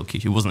say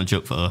jokey, it wasn't a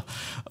joke for her,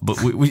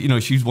 but we you know,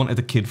 she's wanted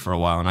a kid for a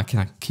while, and I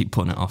kind of keep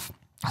putting it off.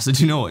 I said,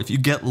 you know what, if you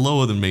get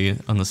lower than me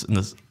on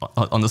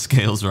the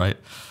scales, right,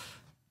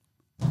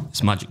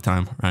 it's magic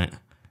time, right?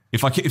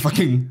 If I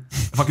can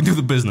do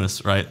the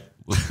business, right,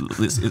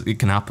 it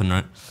can happen,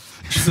 right?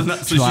 So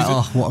She's like,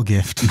 oh, what a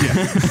gift.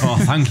 oh,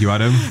 thank you,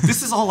 Adam.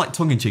 This is all like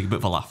tongue in cheek, a bit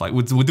of a laugh. Like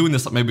we're doing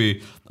this like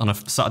maybe on a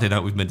Saturday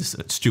night. We've made this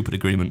stupid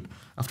agreement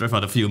after I've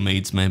had a few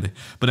meads, maybe.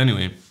 But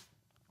anyway,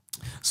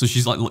 so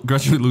she's like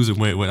gradually losing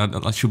weight.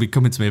 Like she'll be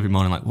coming to me every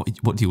morning, like,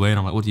 what do you weigh? And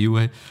I'm like, what do you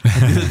weigh?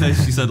 And the other day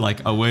she said,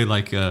 like, I weigh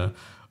like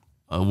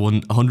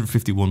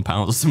 151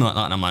 pounds or something like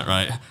that. And I'm like,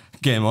 right,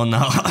 game on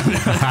now.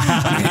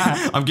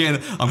 I'm going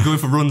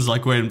for runs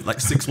like wearing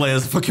like 6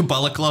 layers of fucking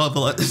balaclava,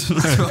 like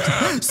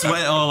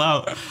sweat it all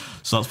out.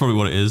 So that's probably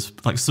what it is.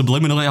 Like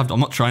subliminally, I'm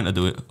not trying to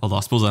do it, although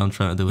I suppose I am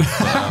trying to do it.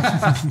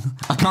 But,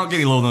 I can't get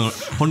any lower than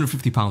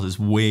 150 pounds. Is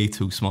way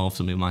too small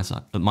for me at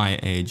my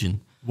age.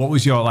 And What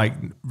was your like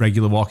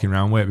regular walking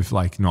around weight with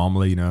like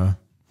normally, you know?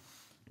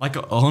 like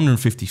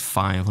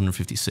 155,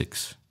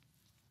 156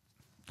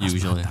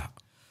 usually.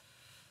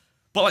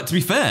 But like to be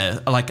fair,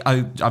 like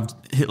I've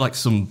hit like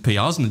some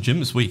PRs in the gym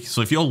this week.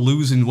 So if you're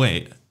losing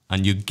weight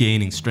and you're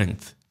gaining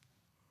strength,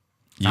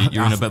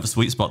 you're in a bit of a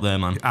sweet spot there,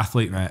 man.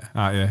 Athlete, mate,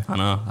 aren't you? I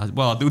know. I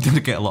do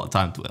dedicate a lot of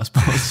time to it, I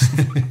suppose.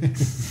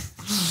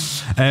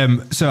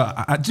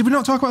 Did we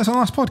not talk about this on the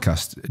last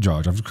podcast,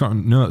 George? I've got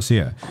notes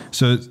here.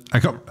 So I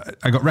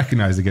got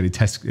recognised again in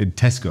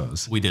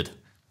Tesco's. We did.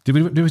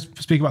 Did we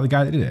speak about the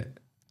guy that did it?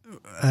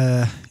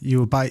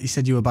 You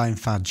said you were buying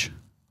fudge.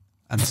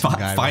 And some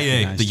guy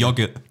Faye, recognised the you.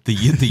 yogurt, the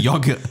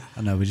yogurt.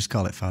 I know, we just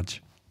call it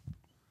fudge.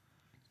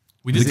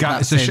 We did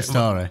that it's a same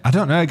story? I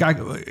don't know. A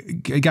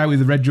guy with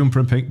the red jumper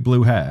and pink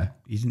blue hair.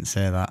 You didn't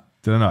say that.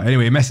 Don't know.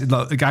 Anyway,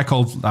 a guy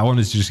called, I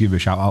wanted to just give a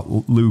shout out,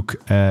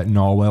 Luke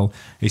Norwell.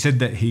 He said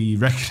that he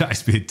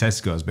recognised me at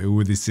Tesco's, but we were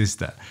with his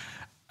sister.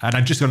 And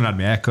I'd just gone and had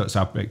my haircut,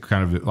 so I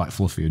kind of like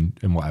fluffy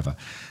and whatever.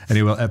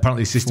 Anyway,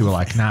 apparently his sister were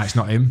like, nah, it's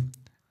not him.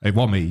 It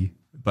was me,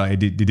 but he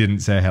didn't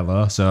say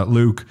hello. So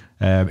Luke,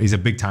 he's a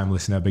big time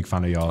listener, big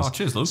fan of yours. Oh,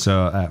 cheers, Luke.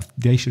 So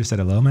yeah, you should have said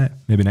hello, mate.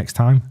 Maybe next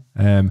time.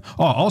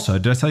 Also,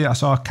 did I tell you I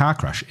saw a car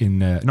crash in,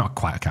 not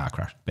quite a car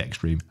crash, a bit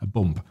extreme, a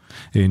bump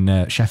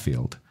in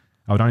Sheffield.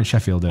 I was down in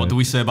Sheffield. What do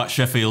we say about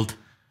Sheffield?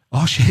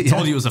 Oh shit! Yeah.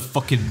 Told you it was a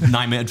fucking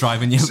nightmare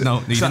driving you.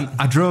 No, you So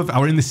didn't. I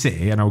were in the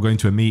city and I was going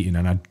to a meeting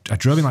and I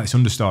drove in like this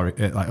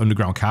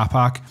underground car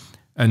park,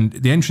 and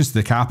the entrance to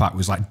the car park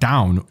was like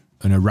down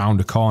and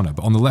around a corner,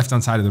 but on the left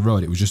hand side of the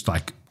road it was just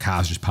like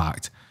cars just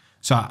parked.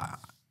 So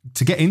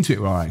to get into it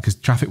were all right because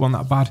traffic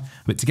wasn't that bad,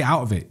 but to get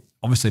out of it,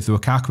 obviously if there were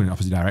a car coming in the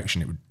opposite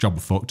direction, it would job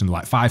were fucked, and there were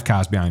like 5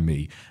 cars behind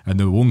me and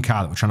there were one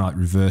car that were trying to like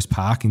reverse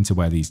park into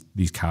where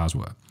these cars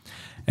were.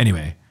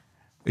 Anyway,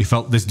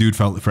 this dude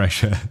felt the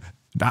pressure.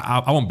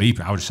 I won't beep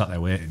it. I was just sat there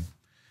waiting.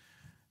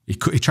 He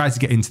tried to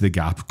get into the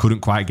gap,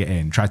 couldn't quite get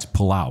in, tried to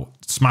pull out,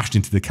 smashed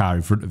into the car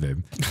in front of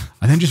him,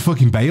 and then just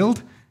fucking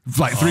bailed.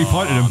 Like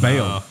 3-pointed and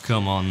bailed. No,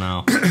 come on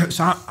now.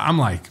 So I'm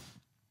like,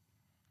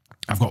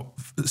 I've got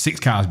 6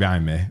 cars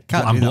behind me.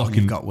 Can't I'm do that when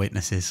blocking. you've got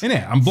witnesses.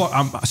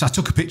 Innit? So I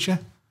took a picture.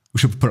 We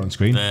should put it on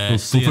screen. We'll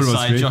put it on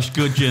CSI screen. Josh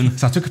Goodgin.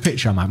 So I took a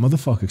picture. I'm like,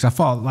 motherfucker. Because I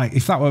thought, like,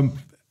 if that were...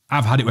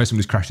 I've had it where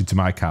somebody's crashed into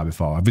my car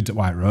before. I've been to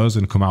White Rose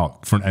and come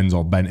out, front ends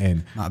all bent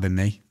in. Might have been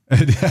me.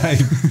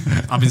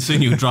 I've been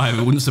seeing you drive.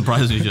 It wouldn't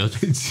surprise me,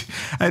 Judge.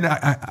 And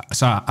I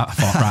thought,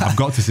 right, I've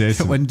got to say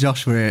something. When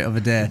Josh were here the other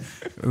day,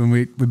 when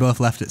we both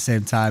left at the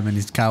same time and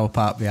his car was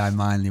parked behind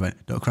mine, and he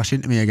went, don't crash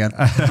into me again.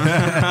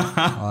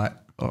 I'm like,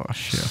 oh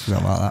shit, I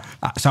forgot about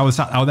that. So I was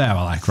sat out there,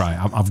 I'm like, right,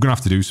 I'm going to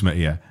have to do something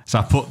here. So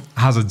I put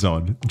hazards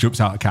on,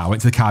 jumps out of the car,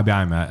 went to the car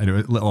behind me, and it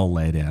was a little old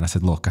lady. And I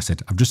said, look,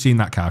 I've just seen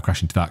that car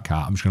crash into that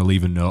car. I'm just going to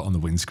leave a note on the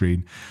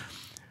windscreen.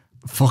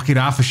 Fucking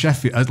half of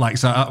Sheffield. Like,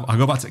 so I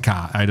go back to the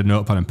car. I had a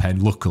notepad and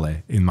pen,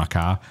 luckily, in my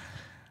car.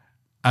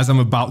 As I'm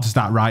about to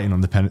start writing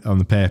on the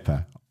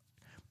paper,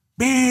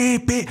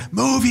 beep, beep,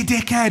 move you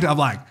dickhead. I'm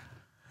like,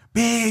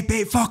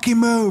 big fucking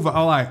move.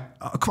 I'm like,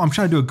 oh, come on, I'm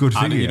trying to do a good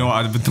thing. You know what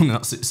I'd have done in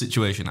that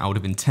situation? I would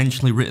have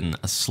intentionally written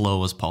as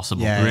slow as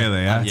possible. Yeah,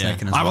 Really, yeah. Yeah.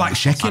 taken as I'm well. like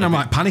shaking, I'm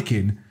like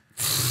panicking.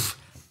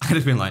 I'd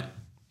have been like,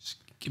 just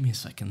give me a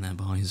second there,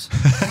 boys.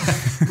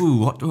 Ooh,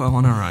 what do I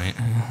want to write?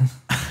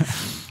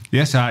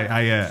 Yes,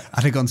 I'd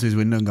have gone to his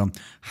window and gone,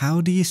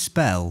 how do you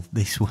spell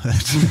this word?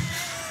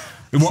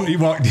 you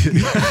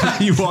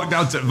walked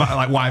down to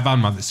like white van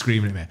man that's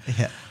screaming at me.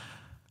 Yeah.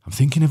 I'm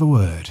thinking of a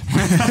word.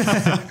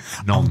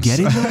 I'm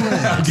getting the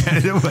word. I'm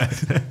getting the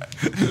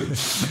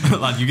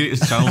word. Lad, you get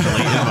his child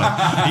deleted,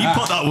 man. He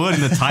put that word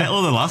in the title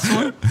of the last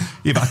one.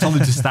 Yeah, but I told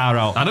him to star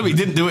out. I know, but he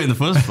didn't do it in the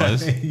first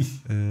place.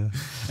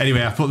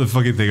 Anyway, I put the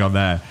fucking thing on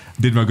there.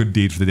 Did my good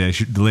deed for the day.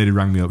 The lady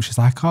rang me up. She's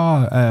like,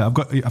 "Oh,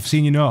 I've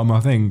seen your note on my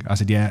thing." I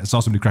said, "Yeah, I saw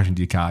somebody crash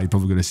into your car. You're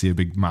probably going to see a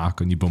big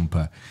mark on your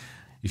bumper.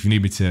 If you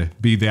need me to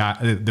be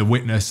the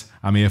witness,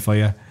 I'm here for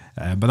you."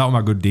 But that was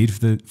my good deed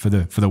for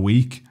the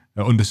week.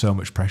 Under so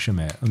much pressure,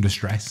 mate. Under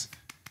stress.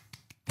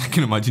 I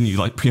can imagine you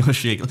like pure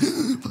shake.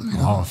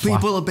 Oh,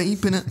 People are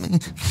beeping at me.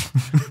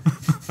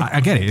 I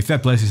get it. If there are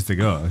places to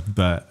go,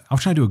 but I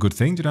was trying to do a good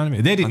thing. Do you know what I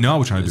mean? They didn't know I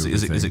was trying to do a good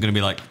thing. Is it going to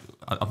be like?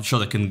 I'm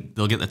sure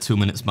they'll get their 2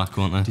 minutes back,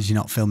 won't they? Did you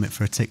not film it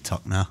for a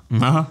TikTok now?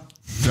 No.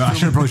 No, I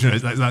should probably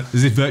shouldn't.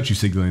 Is it virtue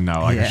signaling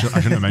now? Like, Yeah. I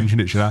shouldn't have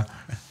mentioned it, should I?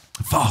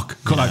 Fuck.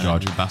 Cut that,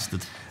 George. You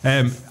bastard.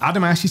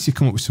 Adam, I asked you to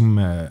come up with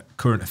some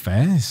current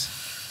affairs.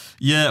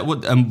 Yeah,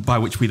 by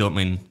which we don't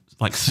mean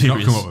like Not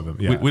serious. come up with them,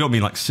 yeah. We don't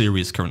mean like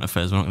serious current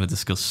affairs. We're not going to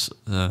discuss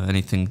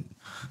anything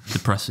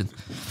depressing.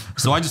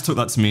 So I just took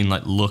that to mean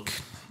like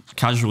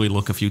casually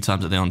look a few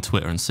times a day on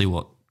Twitter and see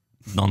what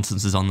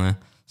nonsense is on there.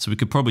 So we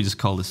could probably just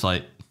call this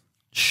like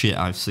shit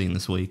I've seen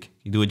this week.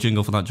 You do a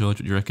jingle for that, George?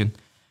 What do you reckon?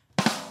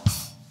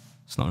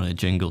 It's not really a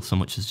jingle so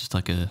much as just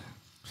like a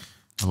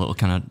little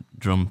kind of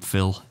drum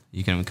fill.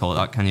 You can't even call it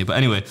that, can you? But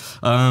anyway,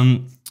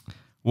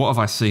 what have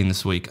I seen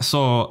this week? I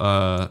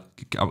saw.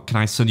 Can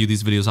I send you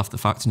these videos after the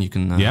fact and you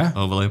can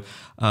overlay them?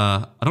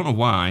 I don't know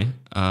why.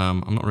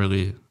 I'm not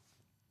really.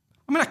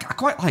 I mean, I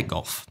quite like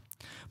golf,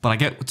 but I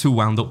get too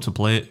wound up to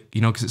play it.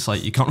 You know, because it's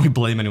like you can't really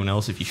blame anyone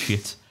else if you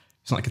shit.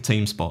 It's not like a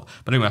team sport.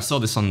 But anyway, I saw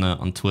this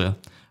on Twitter.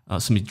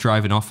 Somebody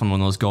driving off on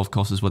one of those golf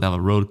courses where they have a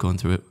road going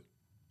through it.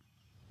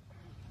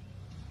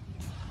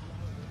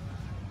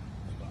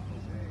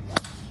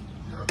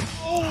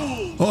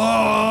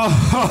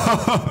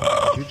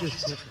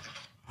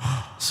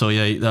 So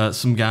yeah,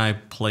 some guy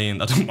playing.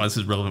 I don't know why this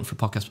is relevant for a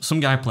podcast, but some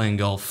guy playing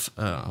golf.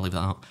 I'll leave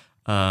that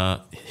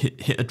out.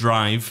 Hit a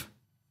drive,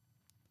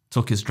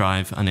 took his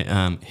drive, and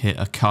it hit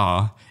a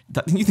car.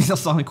 You think that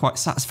sounded quite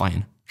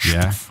satisfying?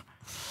 Yeah.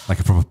 Like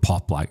a proper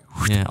pop, like.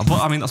 Yeah,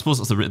 but I mean, I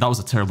suppose that was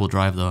a terrible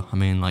drive, though. I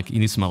mean, like you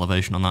need some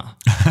elevation on that.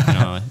 You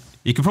know,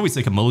 you could probably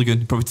take a mulligan.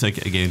 You'd probably take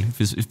it again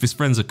if his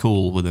friends are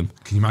cool with him.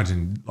 Can you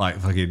imagine, like,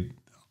 fucking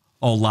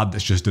old lad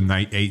that's just done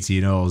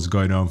 18 holes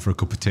going home for a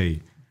cup of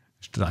tea,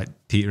 just like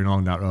teetering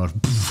along that road,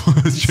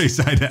 straight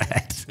side of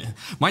head. Yeah.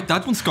 My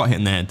dad once got hit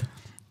in the head.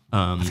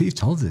 I think you've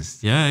told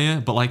us. Yeah,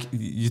 but like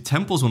your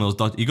temples when I was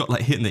dodging, you got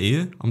like hit in the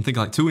ear. I'm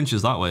thinking like 2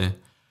 inches that way.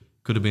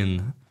 Could have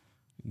been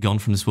gone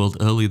from this world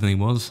earlier than he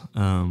was.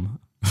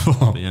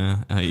 But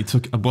yeah, he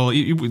took. Well,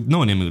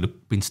 knowing him, he would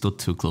have been stood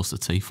too close to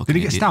the teeth. Did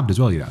he get stabbed as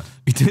well, your dad?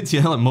 He did,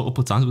 yeah, like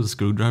multiple times with a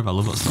screwdriver. I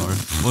love that story.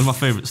 One of my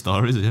favourite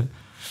stories, yeah.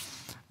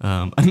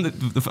 And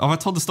have I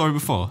told the story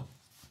before?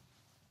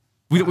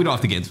 We don't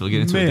have to get into it. We'll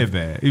get into it.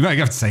 Maybe. You might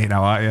have to say it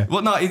now, aren't you?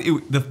 Well, no.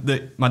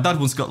 My dad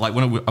once got like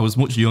when I was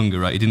much younger,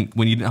 right?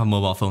 When he didn't have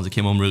mobile phones, he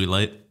came home really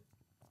late.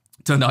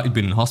 Turned out he'd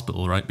been in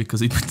hospital, right?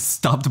 Because he'd been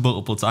stabbed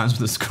multiple times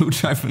with a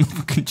screwdriver in the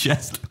fucking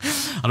chest.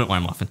 I don't know why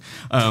I'm laughing.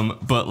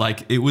 But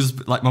like, it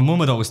was like my mum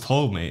had always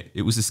told me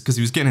it was because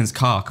he was getting in his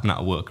car coming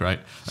out of work, right?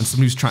 And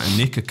somebody was trying to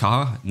nick a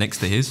car next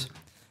to his.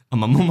 And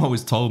my mum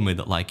always told me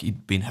that like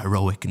he'd been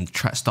heroic and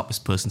tried to stop this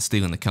person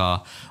stealing the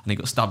car. And he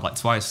got stabbed like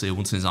twice here,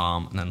 once in his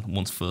arm and then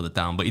once further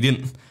down. But he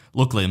didn't,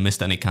 luckily,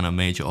 missed any kind of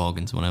major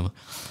organs or whatever.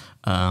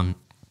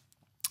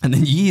 And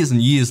then years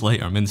and years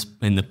later, I'm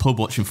in the pub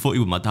watching footy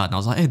with my dad, and I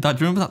was like, "Hey, Dad,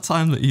 do you remember that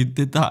time that you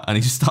did that?" And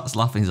he just starts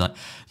laughing. He's like,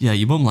 "Yeah,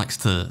 your mum likes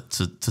to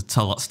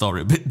tell that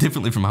story a bit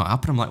differently from how it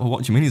happened." I'm like, "Well,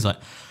 what do you mean?" He's like,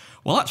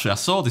 "Well, actually, I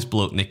saw this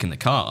bloke nicking the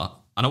car,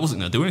 and I wasn't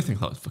going to do anything.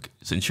 I thought, fuck,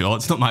 it's insured.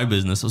 It's not my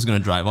business. I was going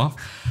to drive off."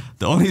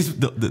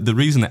 The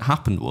reason it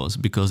happened was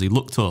because he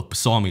looked up,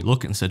 saw me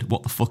looking, and said,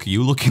 "What the fuck are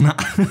you looking at?"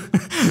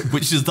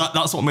 Which is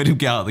that's what made him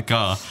get out of the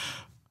car.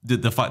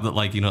 The fact that,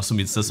 like, you know,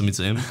 somebody said something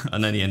to him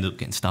and then he ended up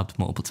getting stabbed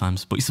multiple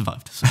times, but he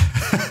survived. So.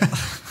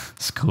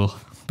 It's cool.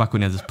 Back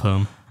when he had his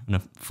perm and a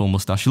full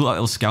mustache. You look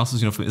like little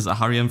scousers, you know, is that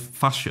Harry M.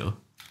 Fast show?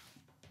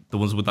 The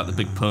ones with like the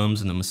big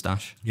perms and the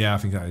mustache. Yeah, I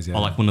think that is, yeah.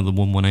 Or like one of the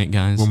 118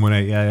 guys.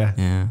 118, yeah.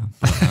 Yeah.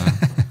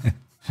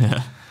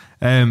 But,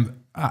 yeah.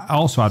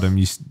 Also, Adam,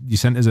 you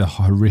sent us a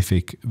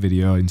horrific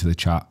video into the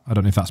chat. I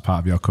don't know if that's part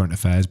of your current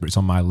affairs, but it's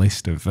on my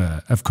list of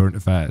current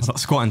affairs. that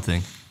squatting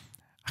thing.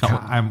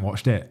 I haven't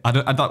watched it. I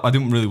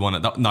didn't really want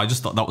it. No, I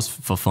just thought that was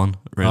for fun.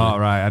 Really. Oh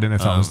right, I don't know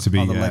if that was to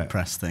be the leg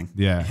press thing.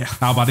 Yeah.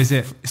 How bad is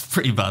it? It's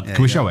pretty bad.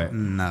 Can we show it?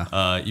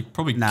 No, You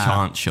probably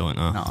can't show it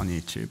now. not on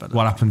YouTube. I don't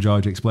What happened,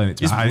 George? Explain it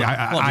to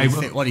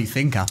me. what do you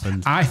think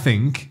happened? I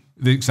think.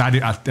 I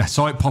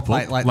saw it pop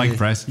up, leg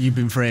press. You've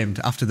been framed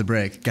after the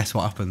break. Guess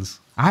what happens?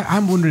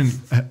 I'm wondering.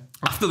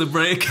 After the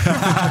break.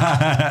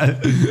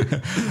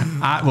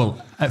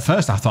 Well, at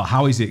first I thought,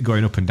 how is it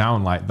going up and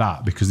down like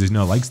that? Because there's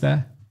no legs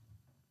there.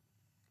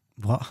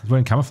 What? He's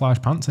wearing camouflage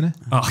pants, isn't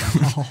he?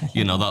 Oh,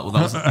 you know, that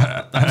was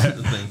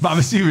the thing. But I'm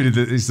assuming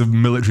that it's a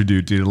military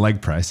dude doing a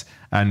leg press,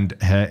 and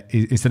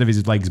instead of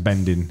his legs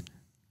bending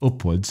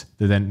upwards,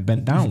 they're then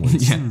bent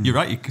downwards. Yeah, you're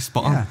right. You're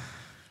spot on.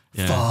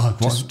 Yeah.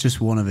 Just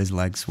one of his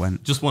legs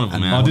went. Just one of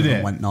them, and yeah. one did of them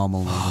it? went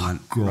normal. The other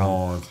went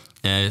wrong. God.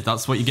 Yeah,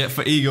 that's what you get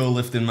for ego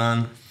lifting,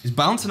 man. He's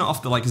bouncing it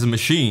off as a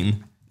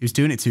machine. He was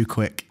doing it too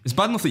quick. It's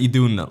bad enough that you're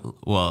doing that.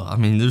 Well, I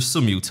mean, there's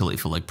some utility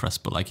for leg press,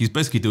 but like he's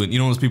basically doing, you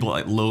know, those people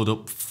that, like load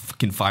up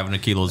fucking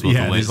 500 kilos worth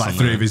Yeah, of weights. there's like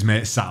 3 of his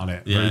mates sat on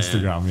it for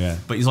Instagram. Yeah.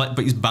 But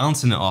he's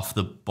bouncing it off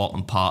the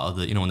bottom part of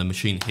the, you know, when the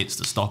machine hits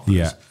the stoppers.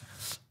 Yeah.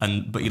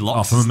 But he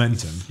locks Off the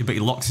momentum. But he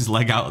locks his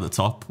leg out at the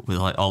top with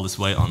like all this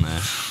weight on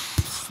there.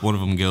 One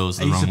of them goes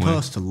the Are you wrong way.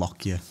 supposed to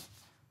lock you?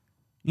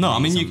 No, I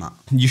mean, on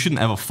you shouldn't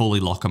ever fully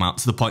lock them out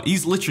to the point.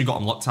 He's literally got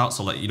them locked out.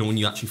 So, like, you know, when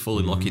you actually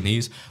fully lock your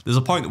knees, there's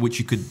a point at which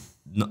you could,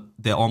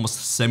 they're almost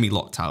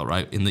semi-locked out,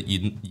 right? In that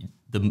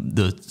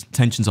the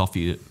tension's off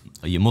your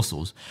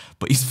muscles,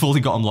 but he's fully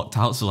got them locked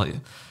out. So, like,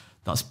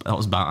 that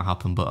was bound to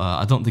happen. But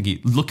I don't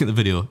think look at the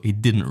video, he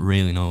didn't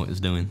really know what he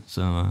was doing.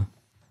 So,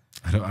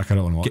 I don't want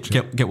to watch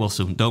it. Get well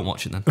soon. Don't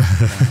watch it then.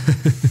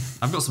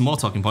 I've got some more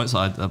talking points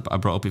that I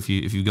brought up if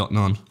you've got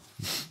none.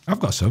 I've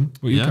got some.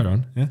 Well, you carry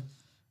on. Yeah.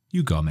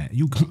 You go, mate.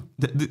 You go.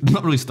 They're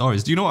not really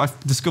stories. Do you know what I've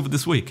discovered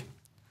this week?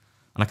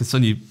 And I can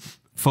send you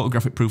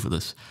photographic proof of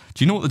this.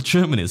 Do you know what the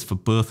German is for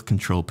birth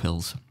control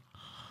pills?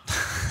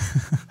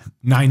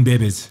 9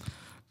 babies.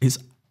 It's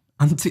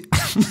can't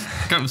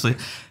even say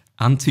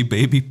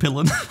anti-baby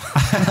pilling.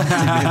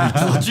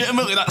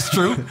 Legitimately, that's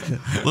true.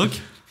 Look,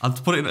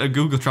 I've put it in a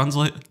Google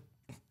Translate.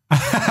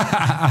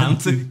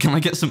 Can I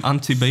get some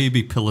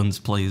anti-baby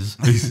pillins, please?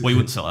 Well, you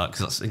wouldn't sell that because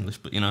that's English,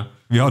 but you know.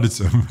 We ordered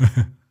some.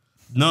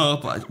 No,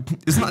 but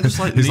isn't that just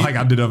like... It's like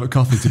handing over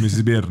coffee to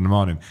Mrs. Beard in the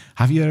morning.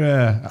 Have your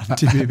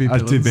anti-baby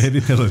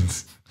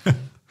pillins?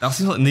 That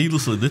seems like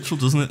needlessly literal,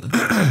 doesn't it?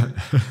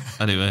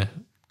 Anyway.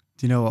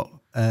 Do you know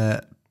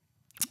what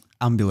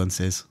ambulance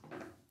is?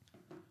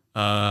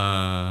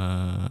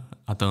 I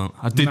don't.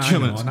 I did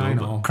German at school,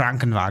 but-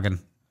 Krankenwagen.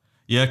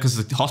 Yeah, because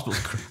the hospital's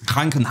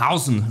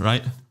Krankenhausen,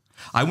 right?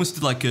 I once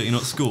did like,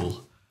 at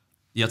school,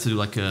 you had to do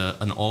like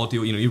an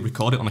audio, you know, you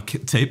record it on a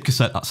tape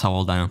cassette, that's how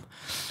old I am.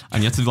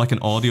 And you had to do like an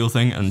audio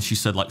thing, and she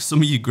said like, some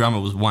of your grammar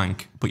was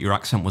wank, but your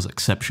accent was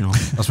exceptional.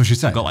 That's what she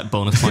said. Got like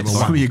bonus points.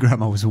 Some of your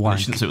grammar was wank.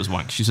 She didn't say it was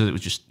wank. She said it was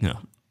just, you know,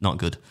 not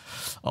good.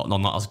 Or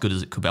not as good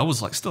as it could be. I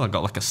was like, still, I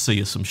got like a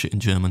C or some shit in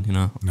German, you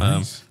know.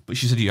 Nice. But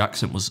she said your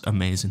accent was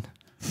amazing.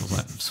 I was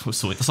like, so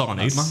sweet. That's all I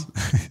need, man.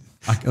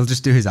 He'll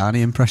just do his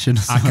Arnie impression.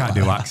 I can't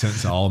do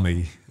accents at all,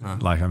 me.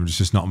 Like, I'm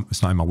just not,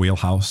 it's not in my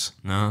wheelhouse.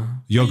 No.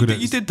 You're good at...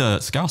 You did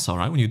Scouse, all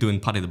right, when you were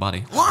doing Paddy the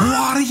Baddie. What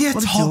are you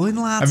doing,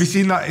 lads? Have you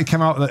seen that? It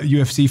came out that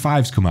UFC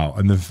 5's come out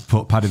and they've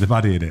put Paddy the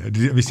Baddie in it.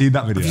 Have you seen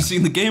that video? Have you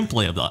seen the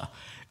gameplay of that?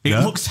 It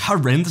Yeah. looks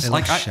horrendous. It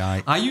Like looks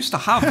shite. I used to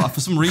have that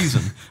for some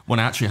reason when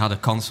I actually had a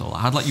console.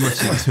 I had like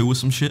UFC 2 or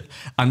some shit,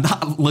 and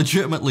that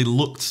legitimately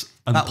looked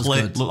was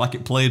good. looked like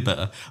it played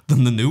better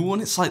than the new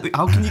one. It's like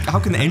how can the How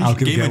can it game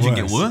get engine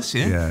get worse? worse?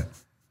 Yeah.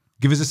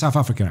 Give us a South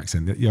African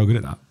accent. You're good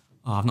at that.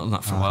 Oh, I've not done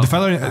that for a while. The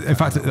fella, in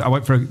fact, I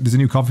went for there's a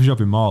new coffee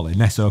shop in Morley,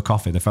 Nesso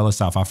Coffee. The fella's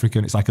South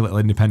African. It's like a little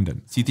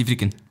independent. CT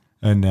freaking.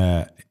 And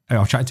I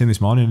was chatting to him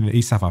this morning, and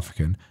he's South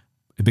African.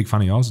 A big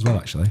fan of yours as well,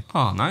 actually.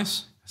 Oh,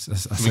 nice. I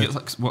Can we get,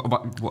 like, what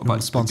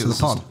about sponsor the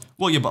pod?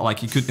 Well, yeah, but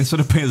like you could, instead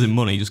of paying us in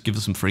money, just give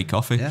us some free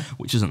coffee, Yeah.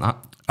 which isn't that.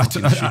 I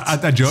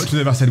fucking joked with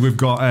him. I said we've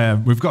got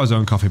his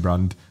own coffee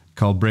brand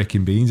called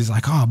Breaking Beans. He's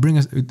like, oh, bring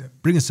us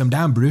some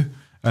down, brew.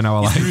 And I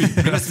was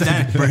like, bring us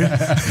down, bro.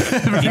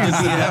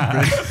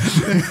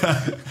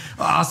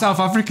 South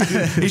African.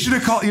 He should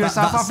have called you a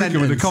South that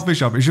African with a sentence. coffee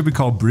shop. It should be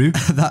called Brew.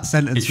 That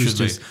sentence It was should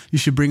be. just, you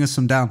should bring us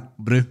some down,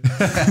 brew.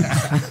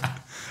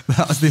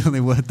 That was the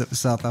only word that was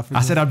South African.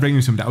 I said I'd bring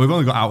him some down. We've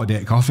only got out of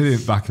date coffee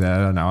back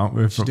there now, aren't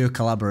we? should do a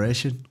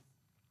collaboration.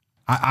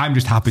 I'm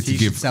just happy to You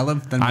should give. sell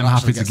 'em, then I'm we'll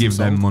happy actually to get give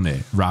some them sold.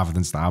 money rather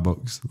than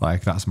Starbucks.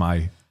 Like that's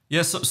my.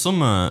 Yeah, so,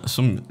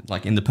 some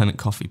like independent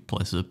coffee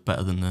places are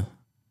better than the,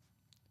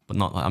 but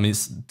not like, I mean,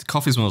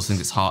 coffee's one of those things.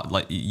 It's hard.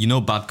 Like you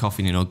know bad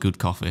coffee and you know good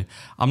coffee.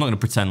 I'm not going to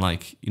pretend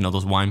like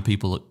those wine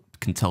people that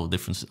can tell the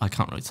difference. I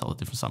can't really tell the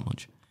difference that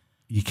much.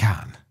 You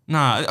can.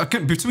 Nah, I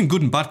can, between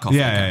good and bad coffee.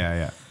 I can.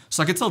 Yeah.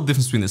 So I can tell the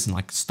difference between this and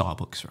like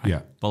Starbucks, right?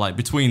 Yeah. But like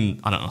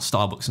between, I don't know,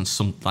 Starbucks and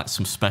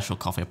some special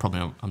coffee, I'm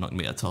not going to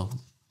be able to tell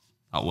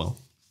that well.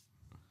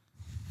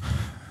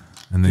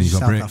 And then you've got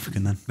South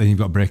African then. Then you've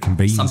got Breaking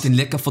Beans. Something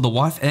liquor for the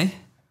wife, eh?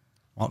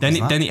 What was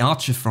that? Denny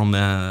Archer from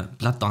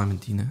Blood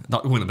Diamond, you know.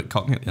 That went a bit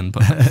cockney at the end,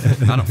 but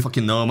I don't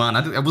fucking know, man.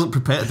 I wasn't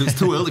prepared. It was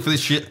too early for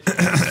this shit.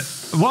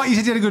 What? You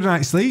said you had a good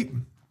night's sleep?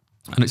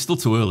 And it's still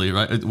too early,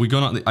 right? We're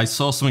going out. I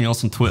saw something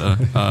else on Twitter,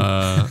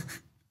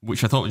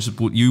 which I thought was just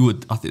what you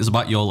would. I think it was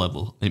about your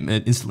level. It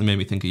instantly made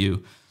me think of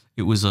you.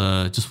 It was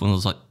just one of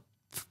those like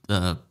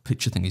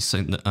picture things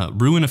saying that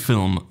ruin a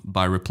film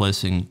by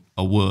replacing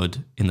a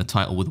word in the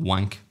title with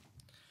wank.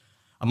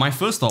 And my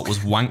first thought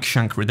was Wank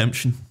Shank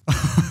Redemption.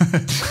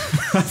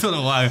 I don't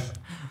know why.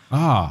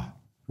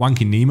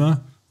 Wanking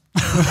Nemo.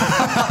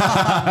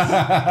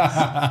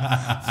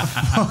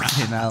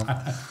 Fucking hell.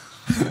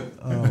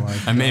 Oh my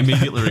God. I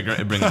immediately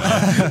regretted bringing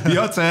that up.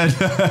 Your turn.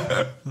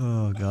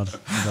 Oh God.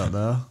 I don't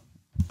know.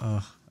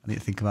 Oh, I need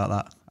to think about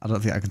that. I don't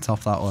think I can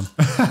top that one.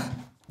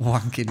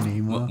 Wanking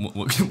Nemo.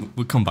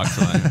 We'll come back to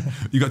that.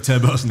 You got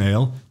Turbo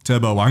Snail,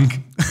 Turbo Wank.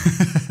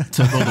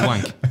 Turbo the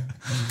Wank.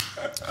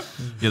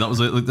 Yeah, that was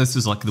this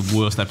is like the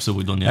worst episode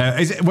we've done yet.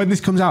 Is it, when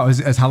this comes out,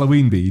 has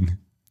Halloween been?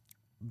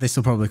 This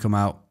will probably come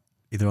out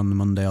either on the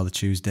Monday or the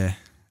Tuesday.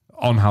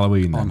 On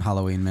Halloween, then? On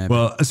Halloween, maybe.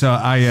 Well, so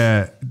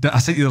I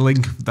sent you the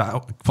link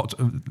that popped,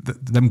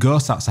 them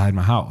ghosts outside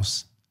my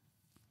house.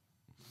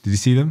 Did you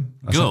see them?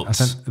 I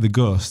sent the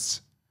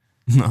ghosts.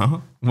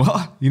 No.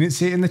 What? You didn't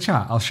see it in the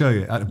chat? I'll show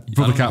you. I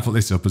probably can't put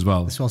this up as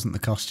well. This wasn't the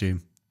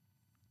costume,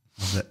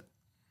 was it?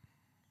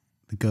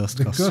 The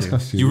ghost costume.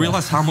 You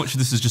realise how much of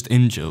this is just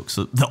in jokes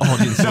that the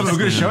audience. No, but we're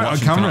going to show it on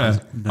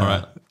camera. No, All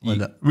right.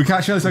 We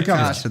can't show this on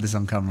camera. Can't show this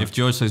on camera. If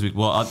George says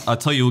I'll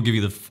tell you, we'll give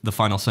you the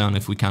final say on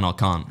if we can or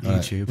can't.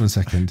 YouTube. 1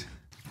 second.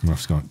 I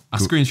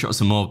screenshot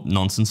some more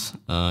nonsense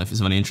if it's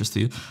of any interest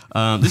to you.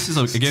 This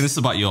is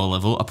about your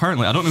level.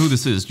 Apparently, I don't know who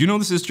this is. Do you know who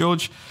this is,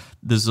 George?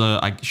 There's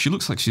she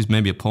looks like she's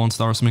maybe a porn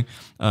star or something.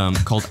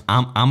 Called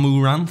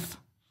Amaranth.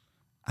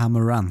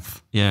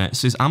 Amaranth. Yeah, it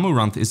says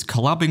Amaranth is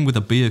collabing with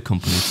a beer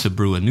company to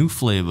brew a new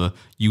flavour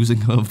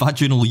using her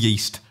vaginal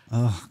yeast.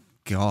 Oh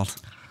God.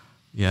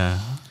 Yeah,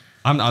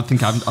 I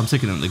think I'm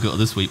taking it in the gutter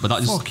this week, but that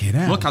just Fucking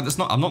hell. look.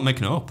 I'm not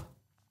making it up.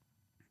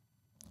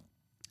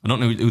 I don't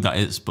know who that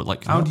is, but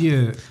like, How do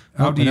you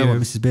Know what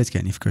Mrs. Bates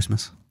getting you for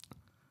Christmas?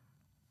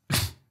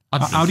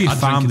 how do you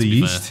farm the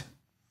yeast?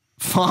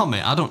 Farm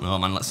it? I don't know,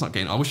 man. Let's not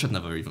get in. I wish I'd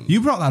never even.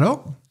 You brought that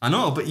up. I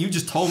know, but you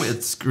just told me to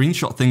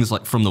screenshot things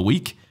like from the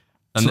week.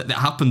 And it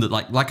happened that,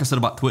 like I said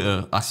about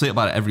Twitter, I say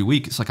about it every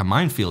week. It's like a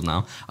minefield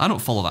now. I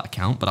don't follow that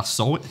account, but I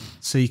saw it.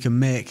 So you can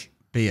make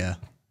beer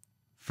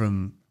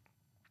from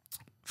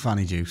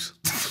fanny juice.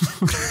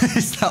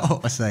 Is that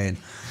what we're saying?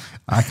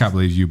 I can't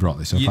believe you brought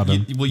this up,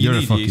 Adam. You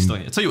need yeast,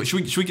 don't you? I tell you what,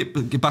 should we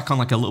get back on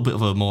like a little bit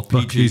of a more PG?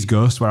 Look, these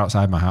ghosts were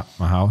outside my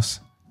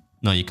house.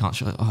 No, you can't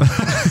show it. Oh.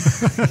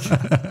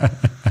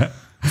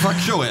 If I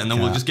show it and then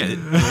we'll just get it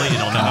deleted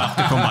on and I have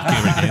to come back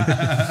here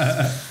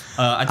again.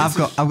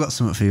 I've got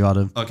something for you,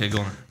 Adam. Okay,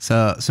 go on.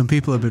 So some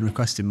people have been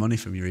requesting money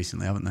from you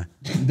recently, haven't they?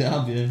 They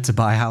have, yeah. To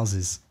buy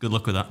houses. Good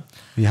luck with that.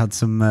 You had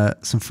some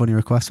funny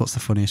requests. What's the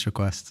funniest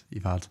request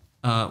you've had?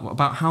 What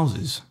about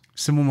houses?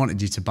 Someone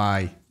wanted you to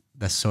buy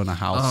their son a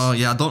house. Oh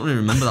yeah, I don't really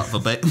remember that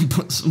verbatim,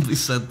 but somebody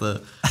said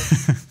that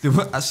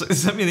they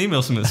sent me an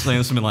email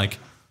saying something like,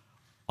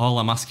 all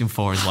I'm asking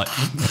for is like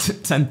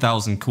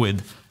 10,000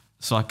 quid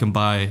so I can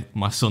buy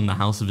my son the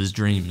house of his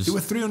dreams. It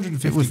was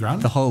 350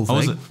 grand. The whole thing. Oh,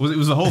 was it?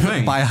 Was the whole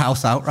thing? Buy a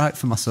house outright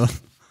for my son.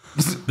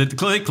 They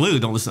clearly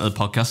don't listen to the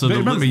podcast. So But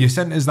remember, you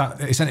sent us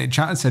that. You sent it in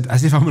chat and said,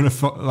 as if I'm going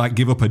to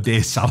give up a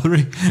day's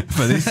salary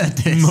for this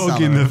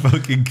mug in the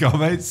fucking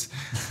comments.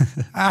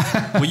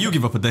 Will you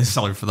give up a day's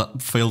salary for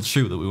that failed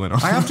shoot that we went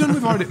on? I have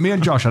done. Me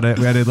and Josh we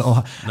had a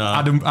little. No.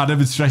 Adam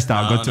was stressed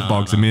out. Got to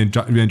Boggs, and me and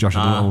Josh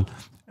had a little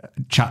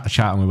chat,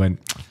 and we went,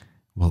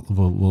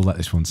 We'll let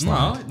this one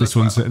slide. No, this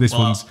one's.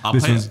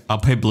 I'll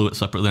pay Blewett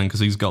separately then because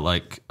he's got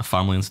like a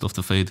family and stuff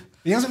to feed.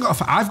 He hasn't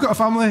got. I've got a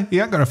family.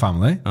 He ain't got a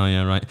family. Oh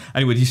yeah, right.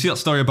 Anyway, do you see that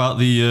story about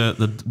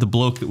the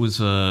bloke that was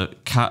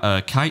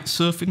kite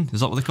surfing?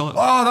 Is that what they call it?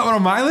 Oh, that one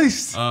on my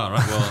list. Oh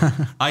right.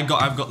 Well,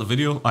 I've got the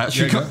video. I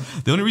actually got,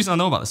 the only reason I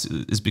know about this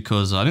is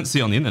because I didn't see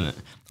it on the internet.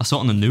 I saw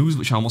it on the news,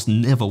 which I almost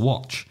never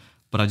watch,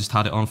 but I just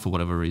had it on for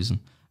whatever reason.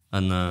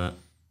 And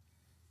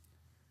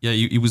yeah,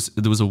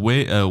 there was a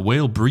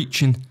whale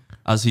breaching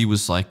as he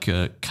was like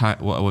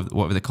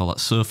whatever they call that,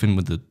 surfing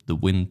with the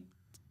wind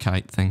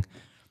kite thing.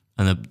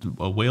 And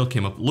a whale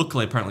came up.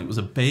 Luckily, apparently, it was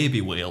a baby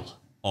whale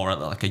or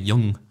like a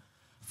young,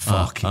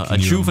 a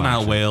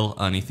juvenile whale.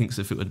 And he thinks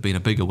if it had been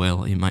a bigger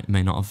whale, he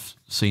may not have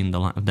seen the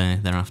light of day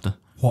thereafter.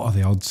 What are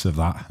the odds of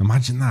that?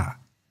 Imagine that.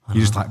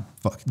 You're just like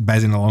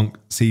bezzing along,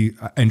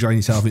 enjoying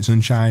yourself in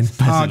sunshine.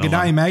 Good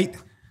day, mate.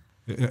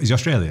 Is he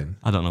Australian?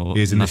 I don't know.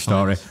 He's in this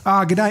story.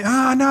 Good day.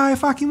 No,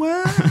 fucking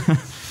well.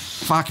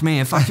 Fuck me,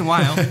 a fucking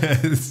while.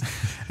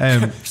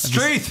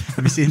 Street.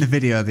 Have you seen the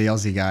video of the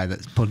Aussie guy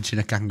that's punching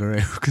a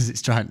kangaroo because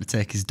it's trying to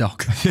take his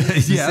dog?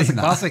 Yeah, that's a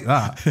classic,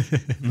 that.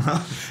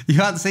 You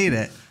haven't seen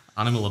it?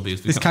 Animal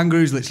abuse. This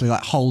kangaroo's literally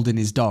like holding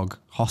his dog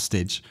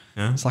hostage.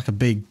 Yeah. It's like a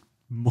big,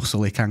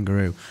 muscly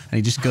kangaroo. And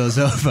he just goes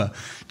over,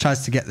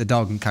 tries to get the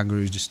dog, and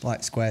kangaroo just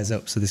like squares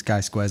up. So this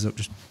guy squares up,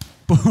 just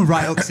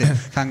right up to it.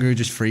 Kangaroo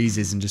just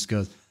freezes and just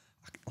goes,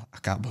 I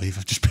can't believe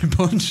I've just been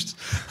punched.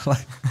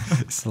 Like,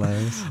 it's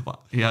hilarious.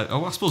 Well, yeah,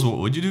 I suppose what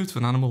would you do to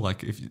an animal?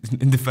 Like, if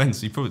in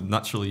defense, you probably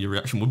naturally your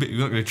reaction would be you're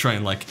not going to try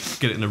and like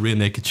get it in a rear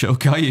naked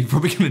choke, are you? You're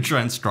probably going to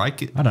try and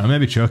strike it. I don't know,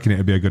 maybe choking it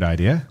would be a good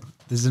idea.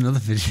 There's another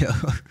video.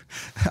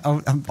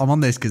 I'm on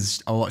this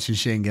because I'm watching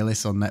Shane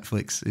Gillis on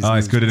Netflix. Oh,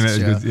 it's good, isn't it?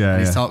 It's good. Yeah,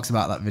 and yeah. he talks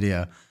about that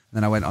video.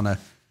 Then I went on a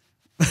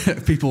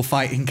people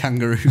fighting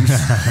kangaroos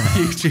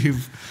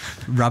YouTube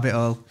rabbit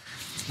hole.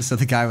 So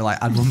the guy was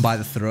like, had one by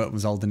the throat and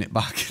was holding it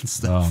back and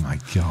stuff. Oh my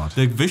God.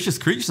 They're vicious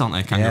creatures, aren't they?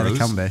 Yeah, Kangaroos.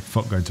 they can be.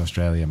 Fuck going to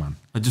Australia, man.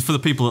 Just for the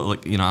people that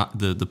like, you know,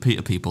 the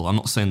PETA people, I'm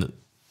not saying that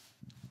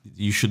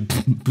you should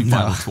be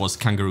violent towards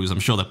kangaroos. I'm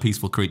sure they're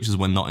peaceful creatures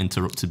when not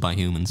interrupted by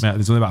humans. Mate,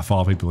 there's only about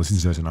 4 people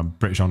listening to this, and I'm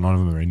pretty sure none of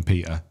them are in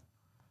PETA.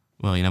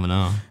 Well, you never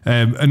know.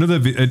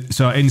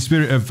 So in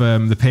spirit of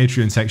the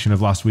Patreon section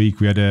of last week,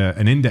 we had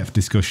an in-depth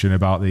discussion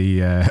about the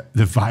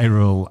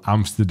viral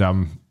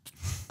Amsterdam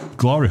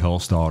glory hole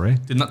story.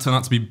 Didn't that turn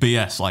out to be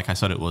BS like I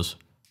said it was?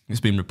 It's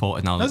been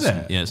reported now. Has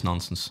it? Yeah, it's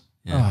nonsense.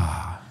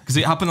 Yeah. Because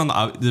it happened on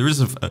the... There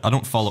is I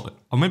don't follow it.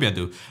 Or maybe I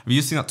do. Have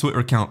you seen that Twitter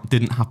account,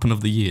 Didn't Happen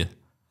of the Year?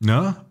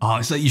 No? Oh,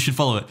 it's like you should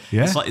follow it.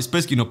 Yeah? It's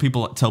basically, you know,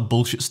 people that tell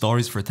bullshit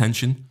stories for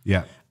attention.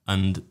 Yeah.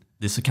 And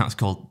this account's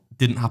called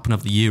Didn't Happen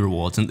of the Year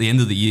Awards. And at the end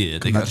of the year...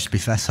 Can that just be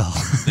Fessel?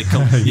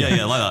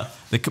 Yeah, like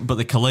that. But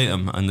they collate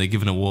them and they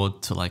give an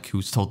award to like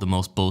who's told the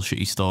most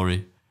bullshitty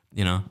story,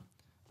 you know.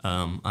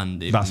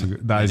 And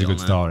that is a good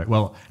story.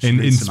 Well, Should in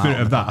read some spirit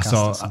out of on the that,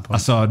 podcast at some point. I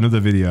saw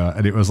another video,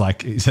 and it was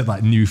like, it said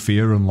like new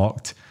fear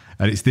unlocked,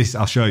 and it's this.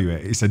 I'll show you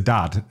it. It's a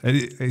dad. And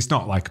it's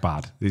not like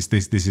bad. It's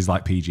this. This is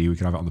like PG. We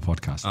can have it on the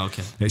podcast. Oh,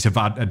 okay. It's a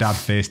dad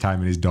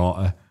FaceTiming his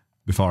daughter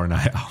before a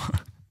night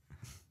out.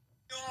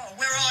 Oh,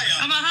 where are you?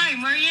 I'm at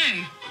home. Where are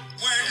you?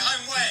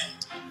 Home where?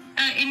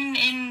 In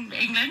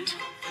England.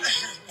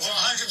 Well,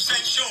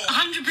 100% sure.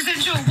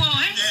 100% sure.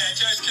 Why? Yeah,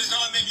 just because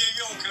I'm in New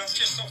York and I've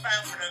just off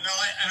out for the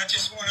night and I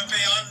just want to be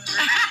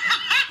 100.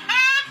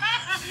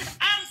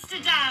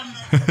 Amsterdam.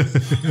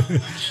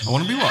 I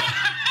want to be what?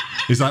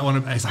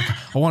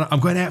 I'm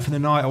going out for the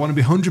night. I want to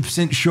be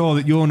 100% sure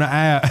that you're not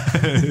out.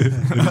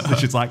 And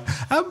she's like,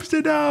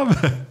 Amsterdam.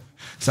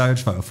 So I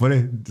just found it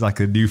funny. It's like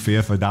a new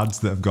fear for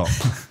dads that have got.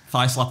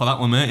 Thigh slap of that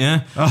one, mate,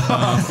 yeah.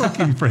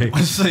 Fucking prick.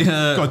 I say,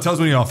 Go on, tell us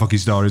one of your fucking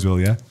stories, will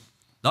you?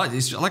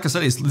 it's, like I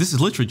said, this is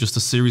literally just a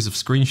series of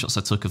screenshots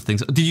I took of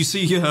things. Did you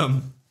see,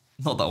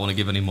 not that I want to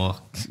give any more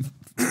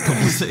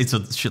publicity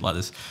to shit like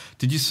this.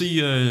 Did you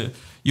see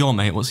your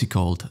mate, what's he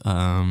called?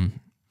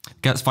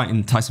 Gets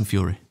fighting Tyson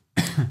Fury.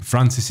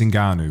 Francis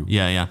Ngannou.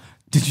 Yeah.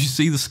 Did you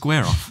see the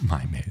square off?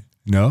 My mate.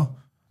 No?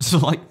 So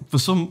like, for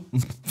some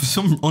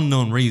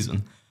unknown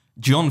reason,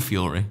 John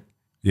Fury,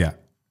 Yeah.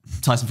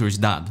 Tyson Fury's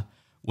dad,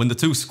 when the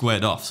two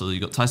squared off, so you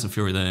got Tyson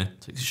Fury there,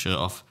 takes his shirt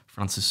off,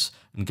 Francis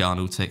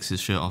Ngannou takes his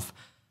shirt off,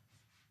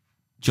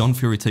 John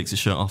Fury takes his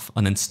shirt off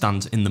and then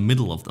stands in the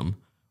middle of them,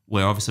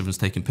 where obviously everyone's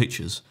taking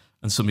pictures,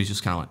 and somebody's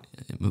just kind of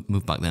like,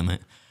 move back there, mate.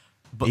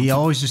 But He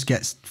always just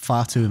gets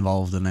far too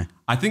involved, doesn't he?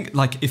 I think,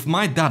 like, if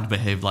my dad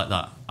behaved like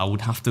that, I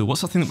would have to...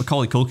 What's that thing that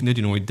Macaulay Culkin did,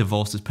 you know, where he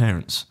divorced his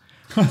parents?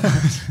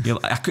 Yeah,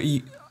 like,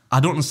 I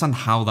don't understand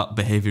how that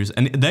behaviour is.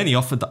 And then he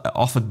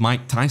offered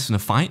Mike Tyson a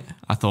fight.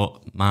 I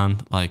thought,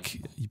 man, like,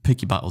 you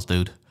pick your battles,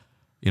 dude.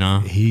 You know?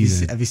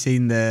 Have you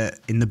seen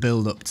in the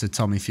build up to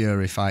Tommy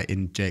Fury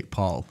fighting Jake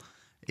Paul?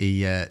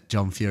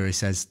 John Fury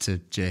says to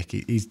Jake,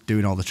 he's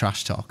doing all the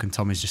trash talk, and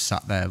Tommy's just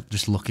sat there,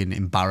 just looking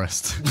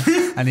embarrassed.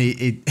 And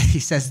he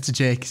says to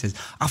Jake, he says,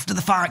 "After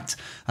the fact,"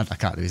 I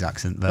can't do his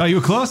accent, but Oh, you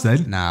were close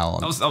then? now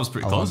That was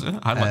pretty close. Yeah.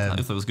 I like that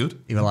if that was good.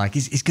 he was like,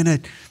 he's gonna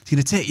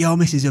take your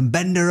missus and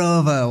bend her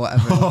over, or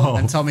whatever. Oh.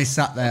 And Tommy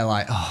sat there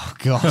like, oh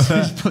god, he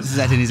just puts his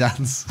head in his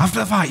hands. After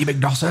the fight, you big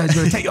dosser, he's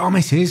going to take your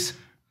missus.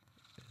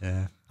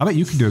 Yeah, I bet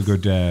you can do a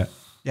good...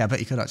 yeah, I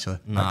bet you could actually.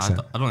 Nah, accent.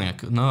 I don't think I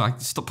could. No,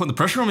 stop putting the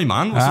pressure on me,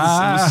 man. What's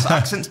this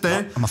accent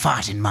there? I'm a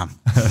fighting man.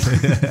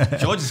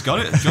 George has got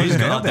it. George has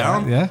got that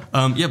down. Yeah.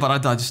 Yeah,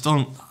 but I just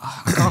don't...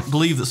 I can't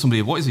believe that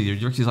somebody... What is he?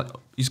 He's like...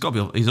 He's got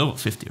to be... He's over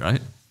 50, right?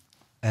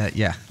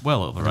 Yeah,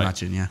 Well over, I'd right?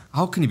 imagine, yeah.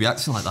 How can you be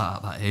acting like that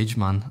at that age,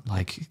 man?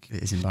 Like...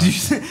 It is Did you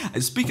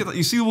embarrassing. speak of that,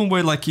 you see the one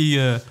where like he...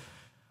 I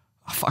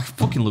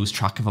fucking lose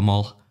track of them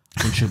all.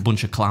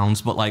 Bunch of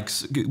clowns. But like,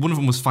 one of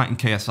them was fighting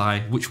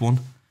KSI. Which one?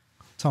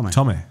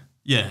 Tommy.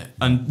 Yeah,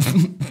 and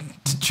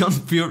John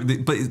Fury,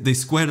 but they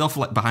squared off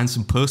like behind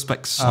some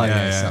perspex, like,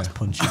 He starts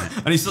punching it.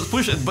 and he starts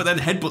pushing it, but then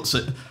headbutts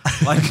it,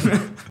 like.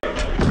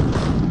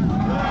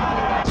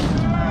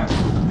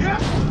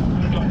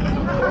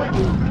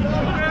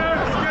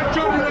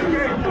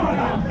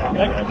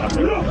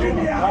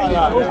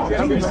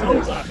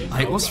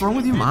 Like, what's wrong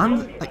with you,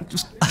 man? Like,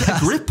 just get a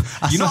grip.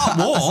 You're not at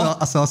war.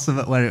 I saw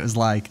something where it was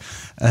like,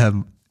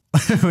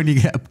 when you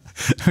get a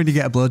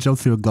blowjob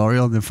through a glory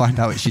hole and then find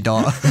out it's your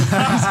daughter.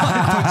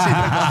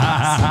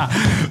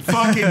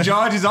 Fucking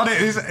George is on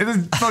it. It's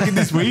fucking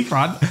this week,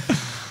 man.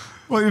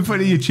 What are you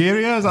putting in your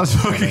Cheerios? That's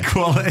fucking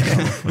quality.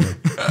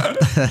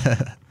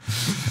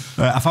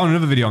 I found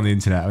another video on the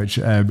internet, which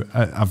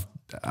I've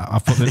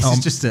I've put This the, is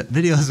just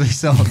videos we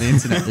saw on the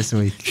internet this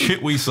week.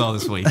 Shit we saw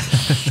this week.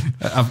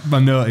 my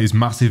note is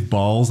massive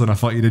balls, and I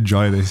thought you'd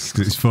enjoy this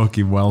because it's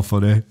fucking well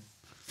funny.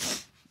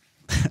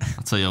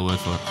 I'll tell you a word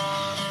for it.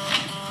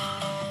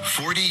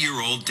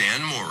 40-year-old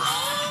Dan Mora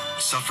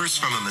suffers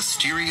from a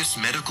mysterious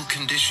medical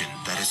condition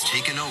that has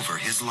taken over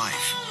his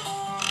life.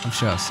 I'm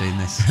sure I've seen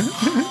this.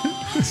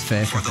 It's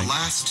fake, For I the think.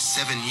 last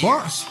 7 years,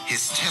 What?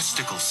 his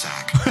testicle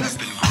sac has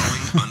been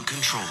growing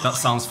uncontrollably. That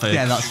sounds fake.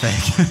 Yeah, that's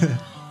fake.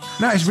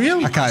 No, it's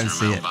real. I can't even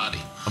see it. Body.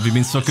 Have you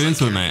been sucking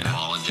into it, mate?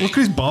 Look at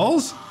his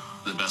balls.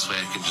 The best way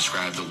I could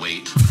describe the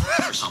weight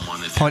for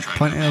someone if they're Point- trying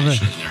point to it over.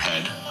 imagine it in their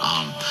head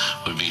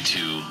would be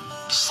to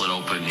slit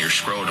open your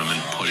scrotum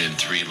and put in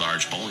 3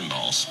 large bowling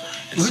balls.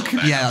 And Look sew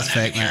at- back yeah, up that's and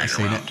have fake, mate, carry I've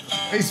seen around. it.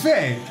 It's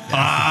fake.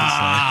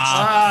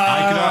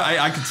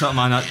 I could tell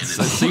mine. That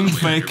seemed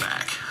Weight on your fake.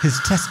 back. His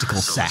testicle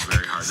So it's sack.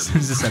 very hard As to soon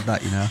as I said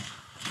that, you know.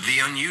 The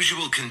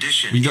unusual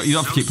condition You don't is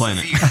have to so keep playing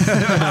it.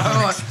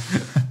 severe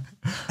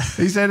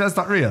You saying that's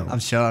not real? I'm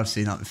sure I've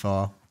seen that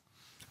before.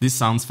 This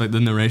sounds fake. The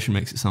narration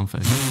makes it sound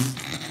fake.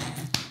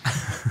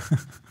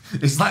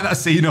 It's like that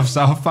scene of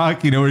South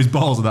Park, you know, where his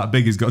balls are that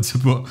big. He's got to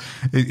put.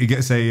 He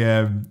gets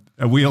a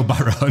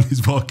wheelbarrow and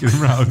he's walking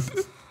around.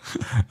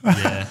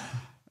 Yeah.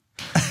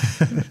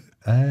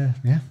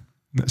 Yeah.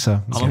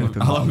 So How long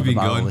have we been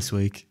Barrel going? this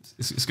week?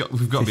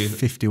 We've got to be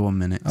 51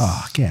 minutes.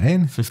 oh, get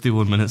in.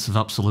 51 minutes of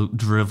absolute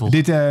drivel.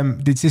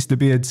 Did Sister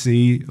Beard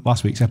see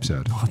last week's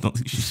episode? I don't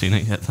think she's seen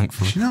it yet,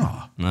 thankfully.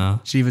 No.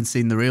 No. She even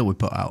seen the reel we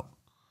put out.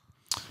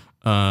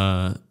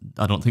 I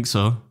don't think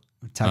so.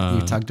 You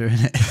tagged her in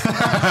it.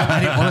 I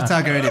didn't want to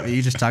tag her in it, but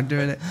you just tagged her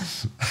in it.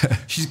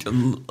 She's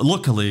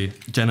luckily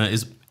Jenna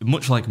is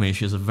much like me.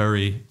 She has a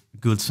very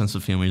good sense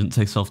of humor. She doesn't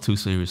take herself too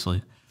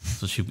seriously,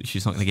 so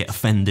she's not going to get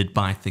offended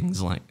by things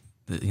like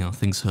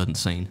things heard and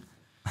seen.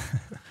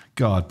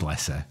 God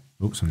bless her.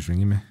 Oops, someone's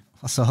ringing me.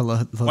 I saw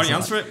loads Why don't you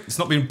answer it? It's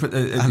not been.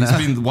 It's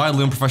been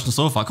wildly unprofessional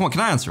so far. Come on,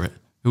 can I answer it?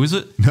 Who is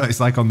it? No,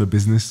 it's like on the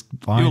business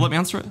line. You will let me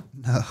answer it?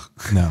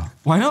 No.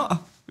 Why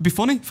not? It'd be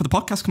funny for the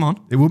podcast. Come on.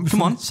 It wouldn't be Come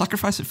funny. on,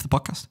 sacrifice it for the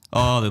podcast.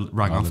 Oh, they're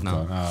ragging off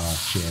now.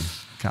 Oh, shame.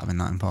 Can't have been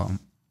that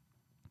important.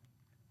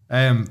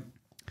 Current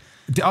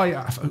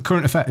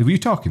affair. Were you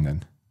talking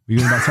then? Were you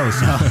going about to tell us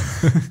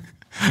something?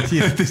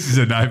 This is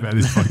a nightmare,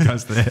 this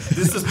podcast there. This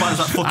is as bad as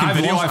that fucking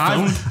video I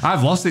filmed.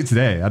 I've lost it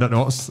today. I don't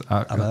know what's...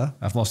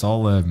 I've lost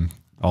all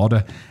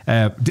order.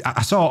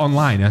 I saw it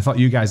online and I thought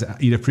you guys,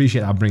 you'd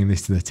appreciate I'm bringing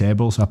this to the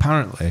table. So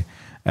apparently,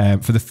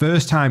 for the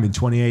first time in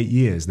 28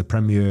 years, the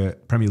Premier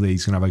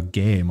League's going to have a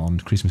game on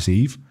Christmas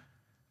Eve.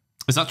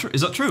 Is that true? Is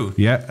that true?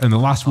 Yeah, and the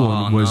last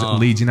one was no.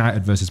 Leeds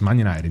United versus Man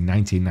United in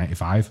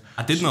 1995.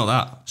 I did know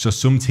that. So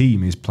some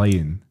team is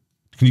playing...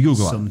 Can you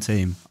Google Some that?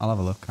 team. I'll have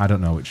a look. I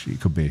don't know which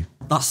it could be.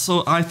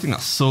 I think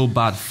that's so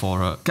bad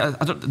for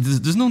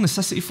there's no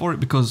necessity for it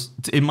because,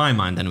 in my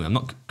mind anyway, I'm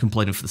not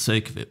complaining for the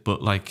sake of it,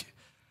 but like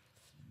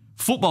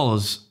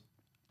footballers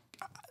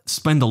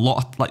spend a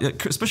lot,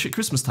 especially at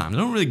Christmas time, they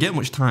don't really get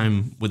much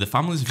time with their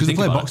families. Because they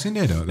play Boxing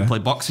Day, don't they? They play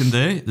Boxing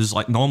Day. There's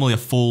like normally a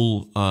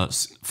full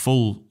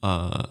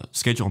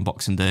schedule on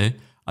Boxing Day,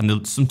 and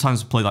they'll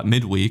sometimes play like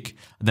midweek.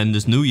 And then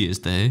there's New Year's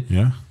Day.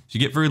 Yeah. So you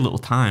get very little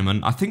time,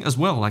 and I think as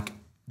well, like,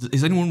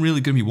 is anyone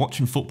really going to be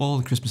watching football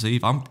on Christmas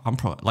Eve? I'm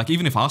probably like,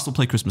 even if Arsenal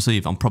play Christmas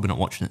Eve, I'm probably not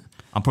watching it.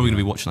 I'm probably going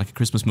to be watching like a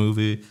Christmas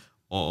movie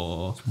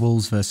or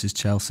Wolves versus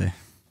Chelsea.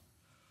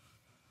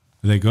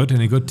 Are they good?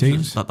 Any good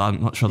teams? that. I'm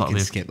not sure that'll can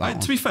be. skip that To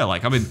one. be fair,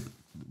 like, I mean,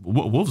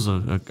 Wolves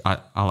are. I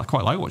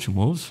quite like watching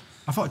Wolves.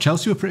 I thought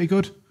Chelsea were pretty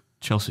good.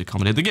 Chelsea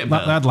comedy. They get They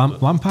better. had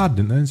Lampard,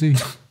 didn't they? Is he?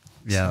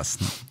 Yeah,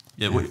 that's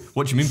Yeah.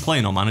 What do you mean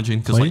playing or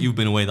managing? Because like Playing? you've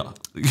been away. That.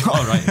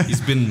 All right.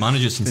 He's been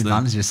manager since been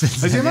then. manager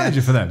since. Is he a then, yeah.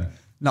 manager for them?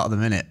 Not at the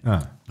minute,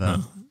 Ah. but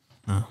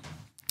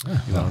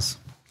he was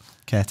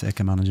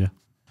caretaker manager.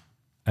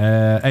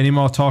 Any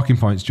more talking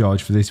points,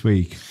 George, for this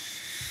week?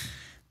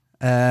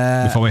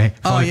 Before we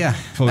get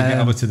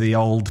over to the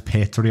old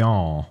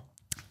Patreon.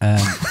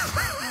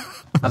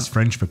 That's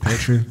French for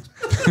Patreon.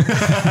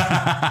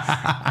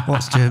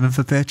 What's German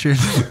for Patreon?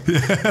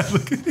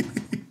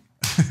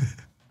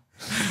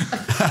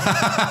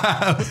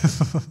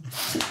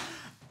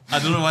 I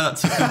don't know why that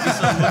tickled me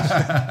so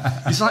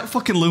much. He's like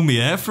fucking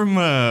Lumiere from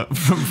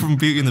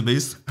Beauty and the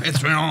Beast.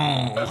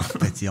 Patreon.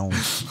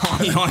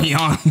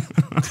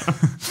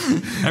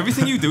 Patreon.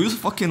 Everything you do is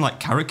fucking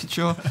like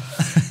caricature.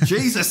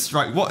 Jesus,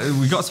 right? What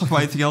we got to talk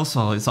about anything else?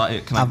 Or is that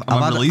it? Can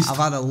I released? I've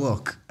had a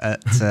look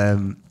at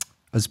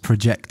as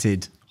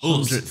projected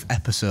 100th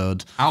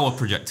episode. Our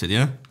projected,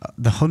 yeah.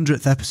 The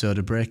 100th episode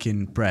of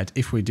Breaking Bread.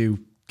 If we do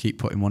keep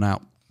putting one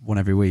out one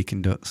every week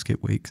and don't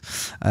skip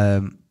weeks,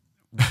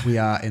 we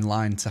are in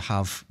line to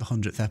have the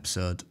 100th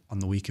episode on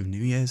the week of New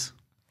Year's,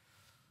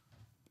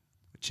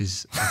 which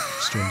is a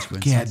strange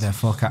coincidence. Get the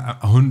fuck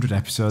out. 100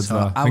 episodes, So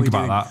though. are Think we about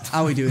doing- that.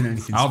 Are we doing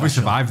anything How have we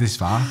special? survived this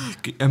far?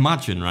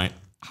 Imagine, right?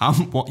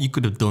 What you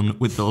could have done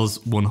with those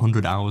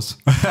 100 hours.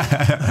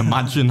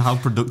 Imagine how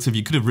productive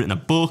you could have written a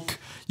book.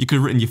 You could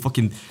have written your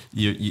fucking.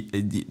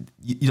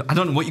 I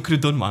don't know what you could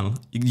have done, man.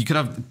 You could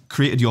have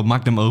created your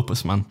magnum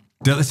opus, man.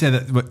 Don't they say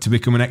that to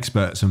become an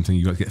expert at something,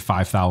 you've got to get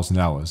 5,000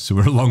 hours? So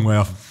we're a long way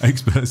off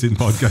experts in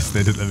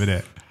podcasting at the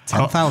minute.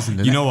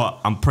 10,000, You know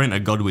what? I'm praying to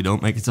God we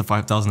don't make it to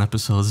 5,000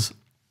 episodes.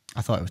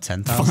 I thought it was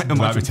 10,000. It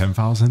might be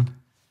 10,000.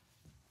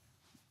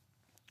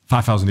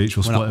 5,000 each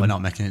will split. We're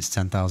not making it to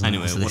 10,000.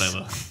 Anyway, after this.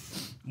 whatever.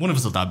 One of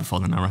us will die before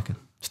then, I reckon.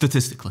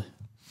 Statistically.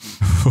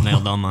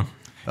 Nailed on, man.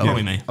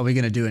 Probably me. Are we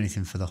going to do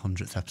anything for the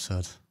 100th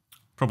episode?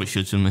 Probably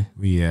should, shouldn't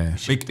we? Yeah.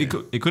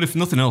 It could, if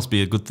nothing else,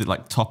 be a good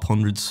like top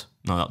hundreds.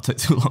 No, that'll take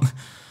too long.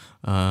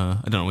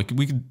 I don't know.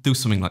 We could do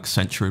something like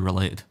century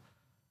related,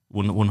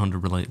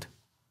 100 related.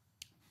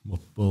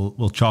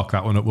 We'll chalk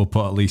that one up. We'll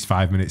put at least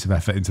 5 minutes of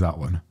effort into that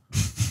one.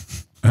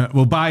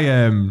 We'll buy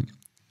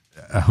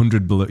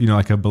 100 balloon, you know,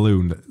 like a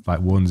balloon, like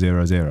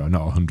 100,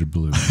 not 100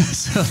 balloons.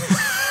 So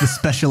the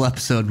special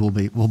episode will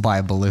be we'll buy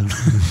a balloon.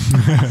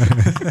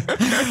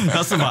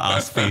 That's about our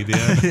speed,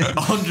 yeah.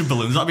 100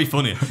 balloons, that'd be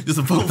funny. Just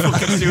a full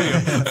fucking studio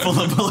full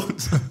of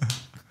balloons.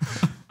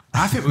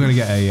 I think we're going to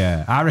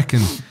get I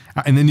reckon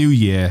in the new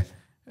year,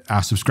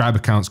 our subscriber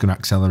count's going to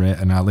accelerate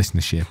and our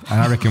listenership. And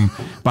I reckon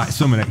by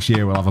summer next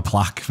year, we'll have a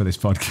plaque for this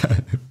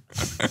podcast.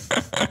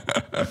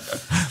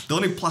 The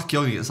only plaque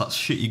you'll get is that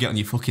shit you get on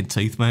your fucking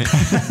teeth, mate.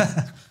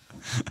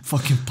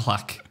 Fucking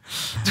plaque.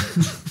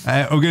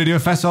 We're going to do a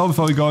festival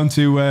before we go on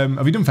to...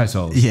 have we done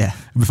festivals? Yeah.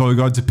 Before we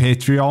go on to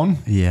Patreon?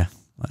 Yeah,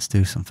 let's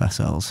do some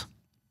festivals.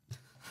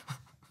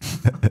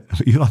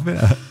 You laughing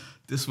at?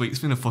 This week's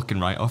been a fucking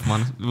write-off,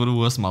 man. One of the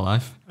worst of my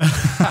life.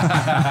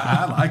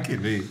 I like it,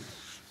 mate.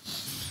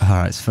 All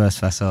right, it's first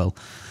festival.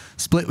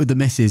 Split with the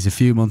missus a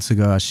few months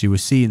ago as she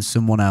was seeing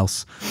someone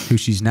else who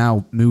she's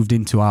now moved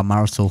into our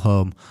marital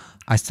home.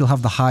 I still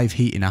have the Hive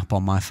heating app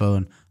on my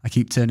phone. I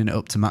keep turning it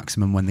up to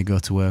maximum when they go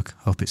to work.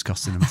 Hope it's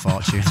costing them a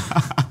fortune.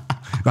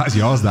 That's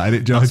yours, that,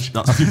 isn't it, George?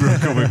 That's you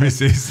broke up with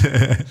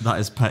Mrs. That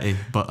is petty,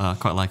 but I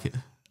quite like it.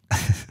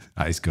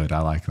 That is good.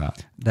 I like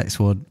that. Next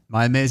one.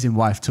 My amazing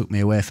wife took me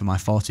away for my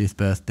 40th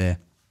birthday.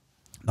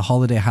 The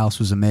holiday house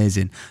was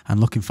amazing and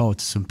looking forward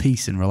to some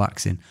peace and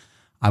relaxing.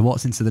 I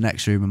walked into the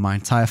next room and my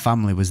entire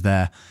family was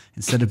there.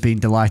 Instead of being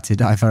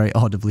delighted, I very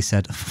audibly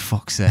said, for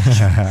fuck's sake.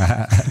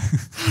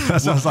 That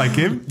sounds like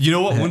him. You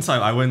know what? One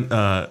time I went,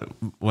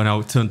 when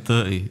I turned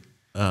 30,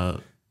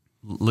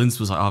 Linz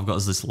was like, oh, I've got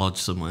us this lodge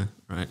somewhere,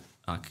 right?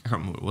 I can't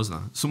remember what it was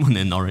now. Somewhere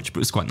near Norwich, but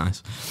it was quite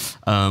nice.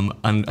 And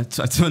I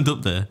turned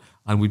up there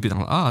and we'd been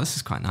like, oh, this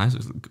is quite nice.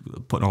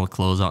 Putting all the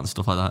clothes out and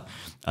stuff like that.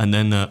 And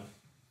then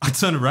I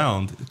turned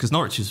around, because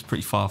Norwich is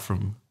pretty far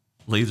from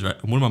Leeds, right?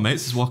 And one of my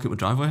mates is walking up the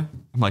driveway.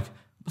 I'm like,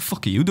 what the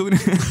fuck are you doing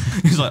here?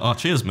 He's like, oh,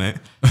 cheers, mate.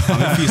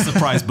 I'm in for your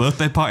surprise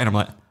birthday party. And I'm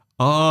like,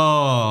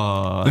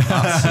 oh,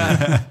 that's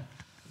it.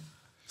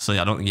 So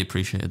yeah, I don't think he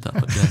appreciated that,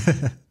 but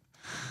yeah.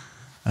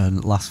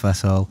 And last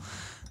vessel.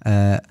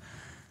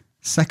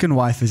 Second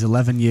wife is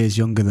 11 years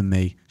younger than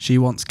me. She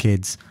wants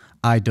kids.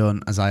 I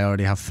don't, as I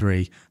already have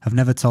 3. I've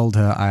never told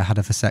her I had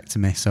a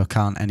vasectomy, so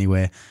can't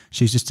anyway.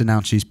 She's just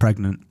announced she's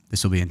pregnant.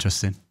 This will be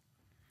interesting.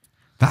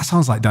 That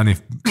sounds like Danny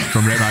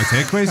from Rate My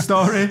Takeaway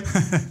story,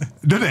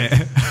 doesn't it?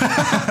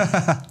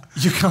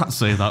 You can't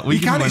say that. You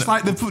can't. It's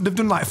like they've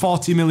done like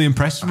 40 million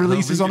press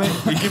releases on it.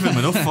 We give him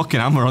enough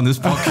fucking hammer on this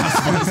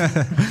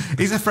podcast.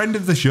 He's a friend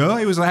of the show.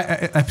 He was like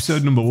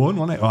episode number 1,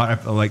 wasn't it?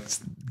 Or like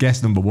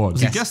guest number 1.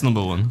 Was he guest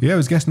number 1? Yeah, it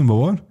was guest number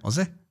 1. Was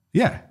he?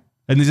 Yeah.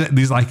 And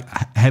there's like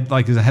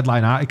there's a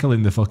headline article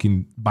in the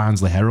fucking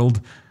Barnsley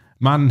Herald.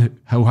 Man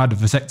who had a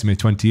vasectomy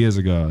 20 years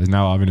ago is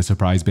now having a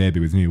surprise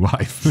baby with a new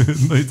wife.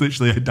 It's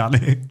literally a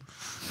Danny.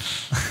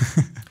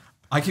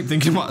 I keep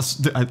thinking, when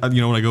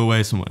I go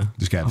away somewhere,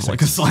 just get a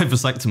like a slight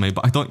vasectomy,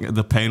 but I don't think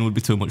the pain would be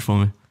too much for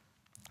me.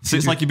 So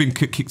it's like you've been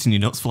kicked in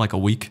your nuts for like a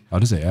week. Oh,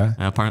 does it? Yeah.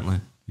 Apparently.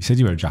 You said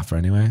you were a Jaffa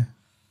anyway.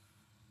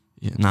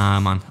 Yeah, nah,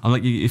 man. I'm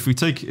like, if we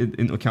take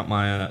into account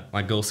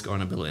my goal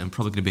scoring ability, I'm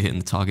probably going to be hitting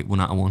the target 1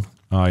 out of 1.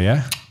 Oh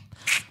yeah.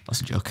 That's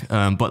a joke.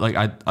 But like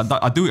I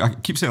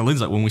keep saying to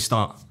Lindsay, like when we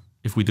start.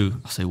 If we do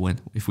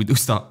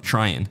start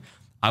trying,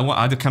 I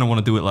kind of want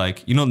to do it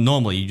like,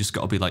 normally you just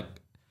got to be like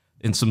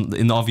in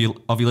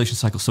the ovulation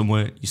cycle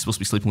somewhere, you're supposed to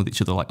be sleeping with each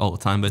other like all the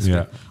time, basically.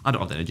 Yeah. I don't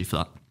have the energy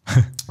for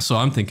that. So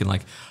I'm thinking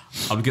like,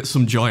 I would get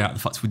some joy out of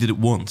the fact we did it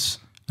once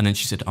and then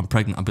she said, I'm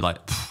pregnant. I'd be like,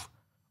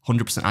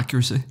 100%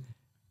 accuracy.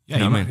 Yeah,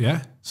 you know what I mean?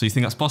 Yeah. So you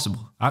think that's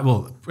possible?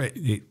 Well,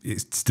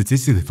 it's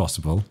statistically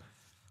possible.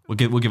 We'll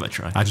give it a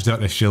try. I just don't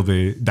know if she'll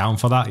be down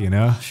for that,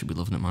 She'll be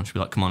loving it, man. She'll be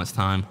like, come on, it's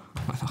time.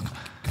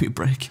 Give me a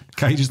break.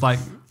 Can't you just like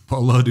put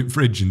a load in the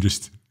fridge and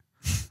just...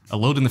 A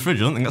load in the fridge? I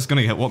don't think that's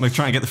going to what makes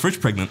trying to get the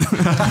fridge pregnant.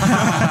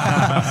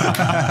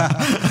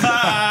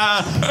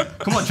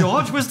 Come on,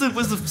 George. Where's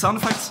the sound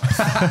effects?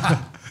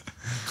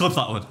 Clip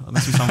that one. That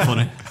makes me sound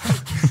funny.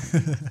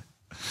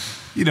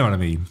 You know what I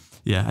mean.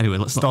 Yeah, anyway,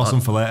 let's store some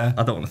for later.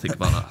 I don't want to think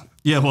about that.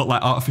 Yeah, what,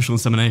 like artificial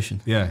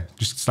insemination? Yeah,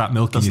 just start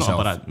milking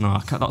yourself.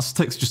 That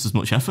takes just as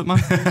much effort, man.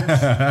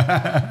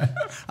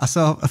 I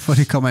saw a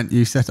funny comment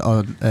you sent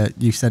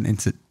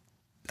into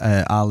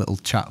our little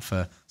chat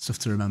for stuff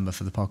to remember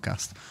for the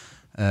podcast.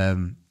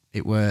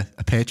 It were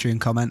a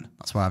Patreon comment.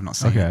 That's why I've not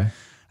seen it.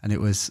 And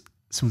it was,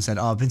 someone said,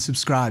 I've been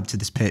subscribed to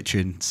this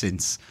Patreon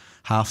since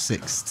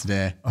 6:30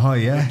 today. Oh,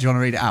 yeah. Do you want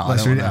to read it out?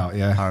 Let's I don't read it wanna out,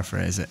 yeah.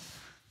 Paraphrase it.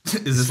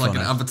 Is this like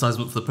funny. an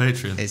advertisement for the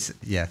Patreon? It's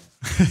yeah.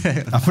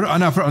 I put it on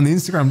the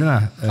Instagram, didn't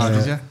I? Oh,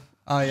 did you?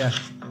 Oh yeah.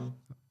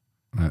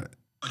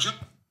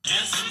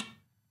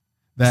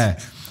 There.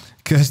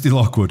 Kirsty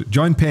Lockwood.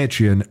 Joined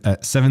Patreon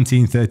at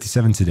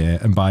 17:37 today,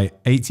 and by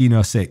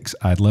 18:06,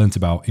 I'd learnt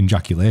about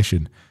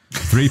ejaculation.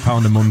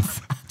 £3 a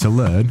month to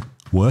learn.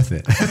 Worth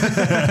it.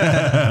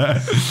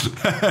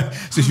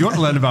 So if you want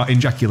to learn about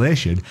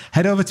ejaculation,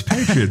 head over to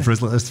Patreon for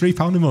as little as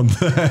 £3 a month.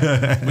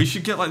 We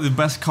should get like the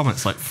best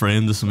comments like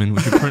framed or something.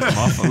 We should print them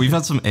off. We've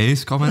had some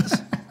ace comments.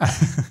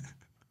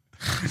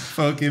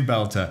 Fucking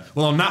belter.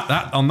 Well, on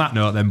that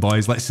note, then,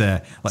 boys, let's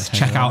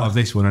check out of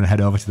this one and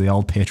head over to the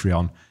old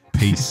Patreon.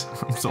 Peace.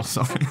 I'm so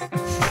sorry.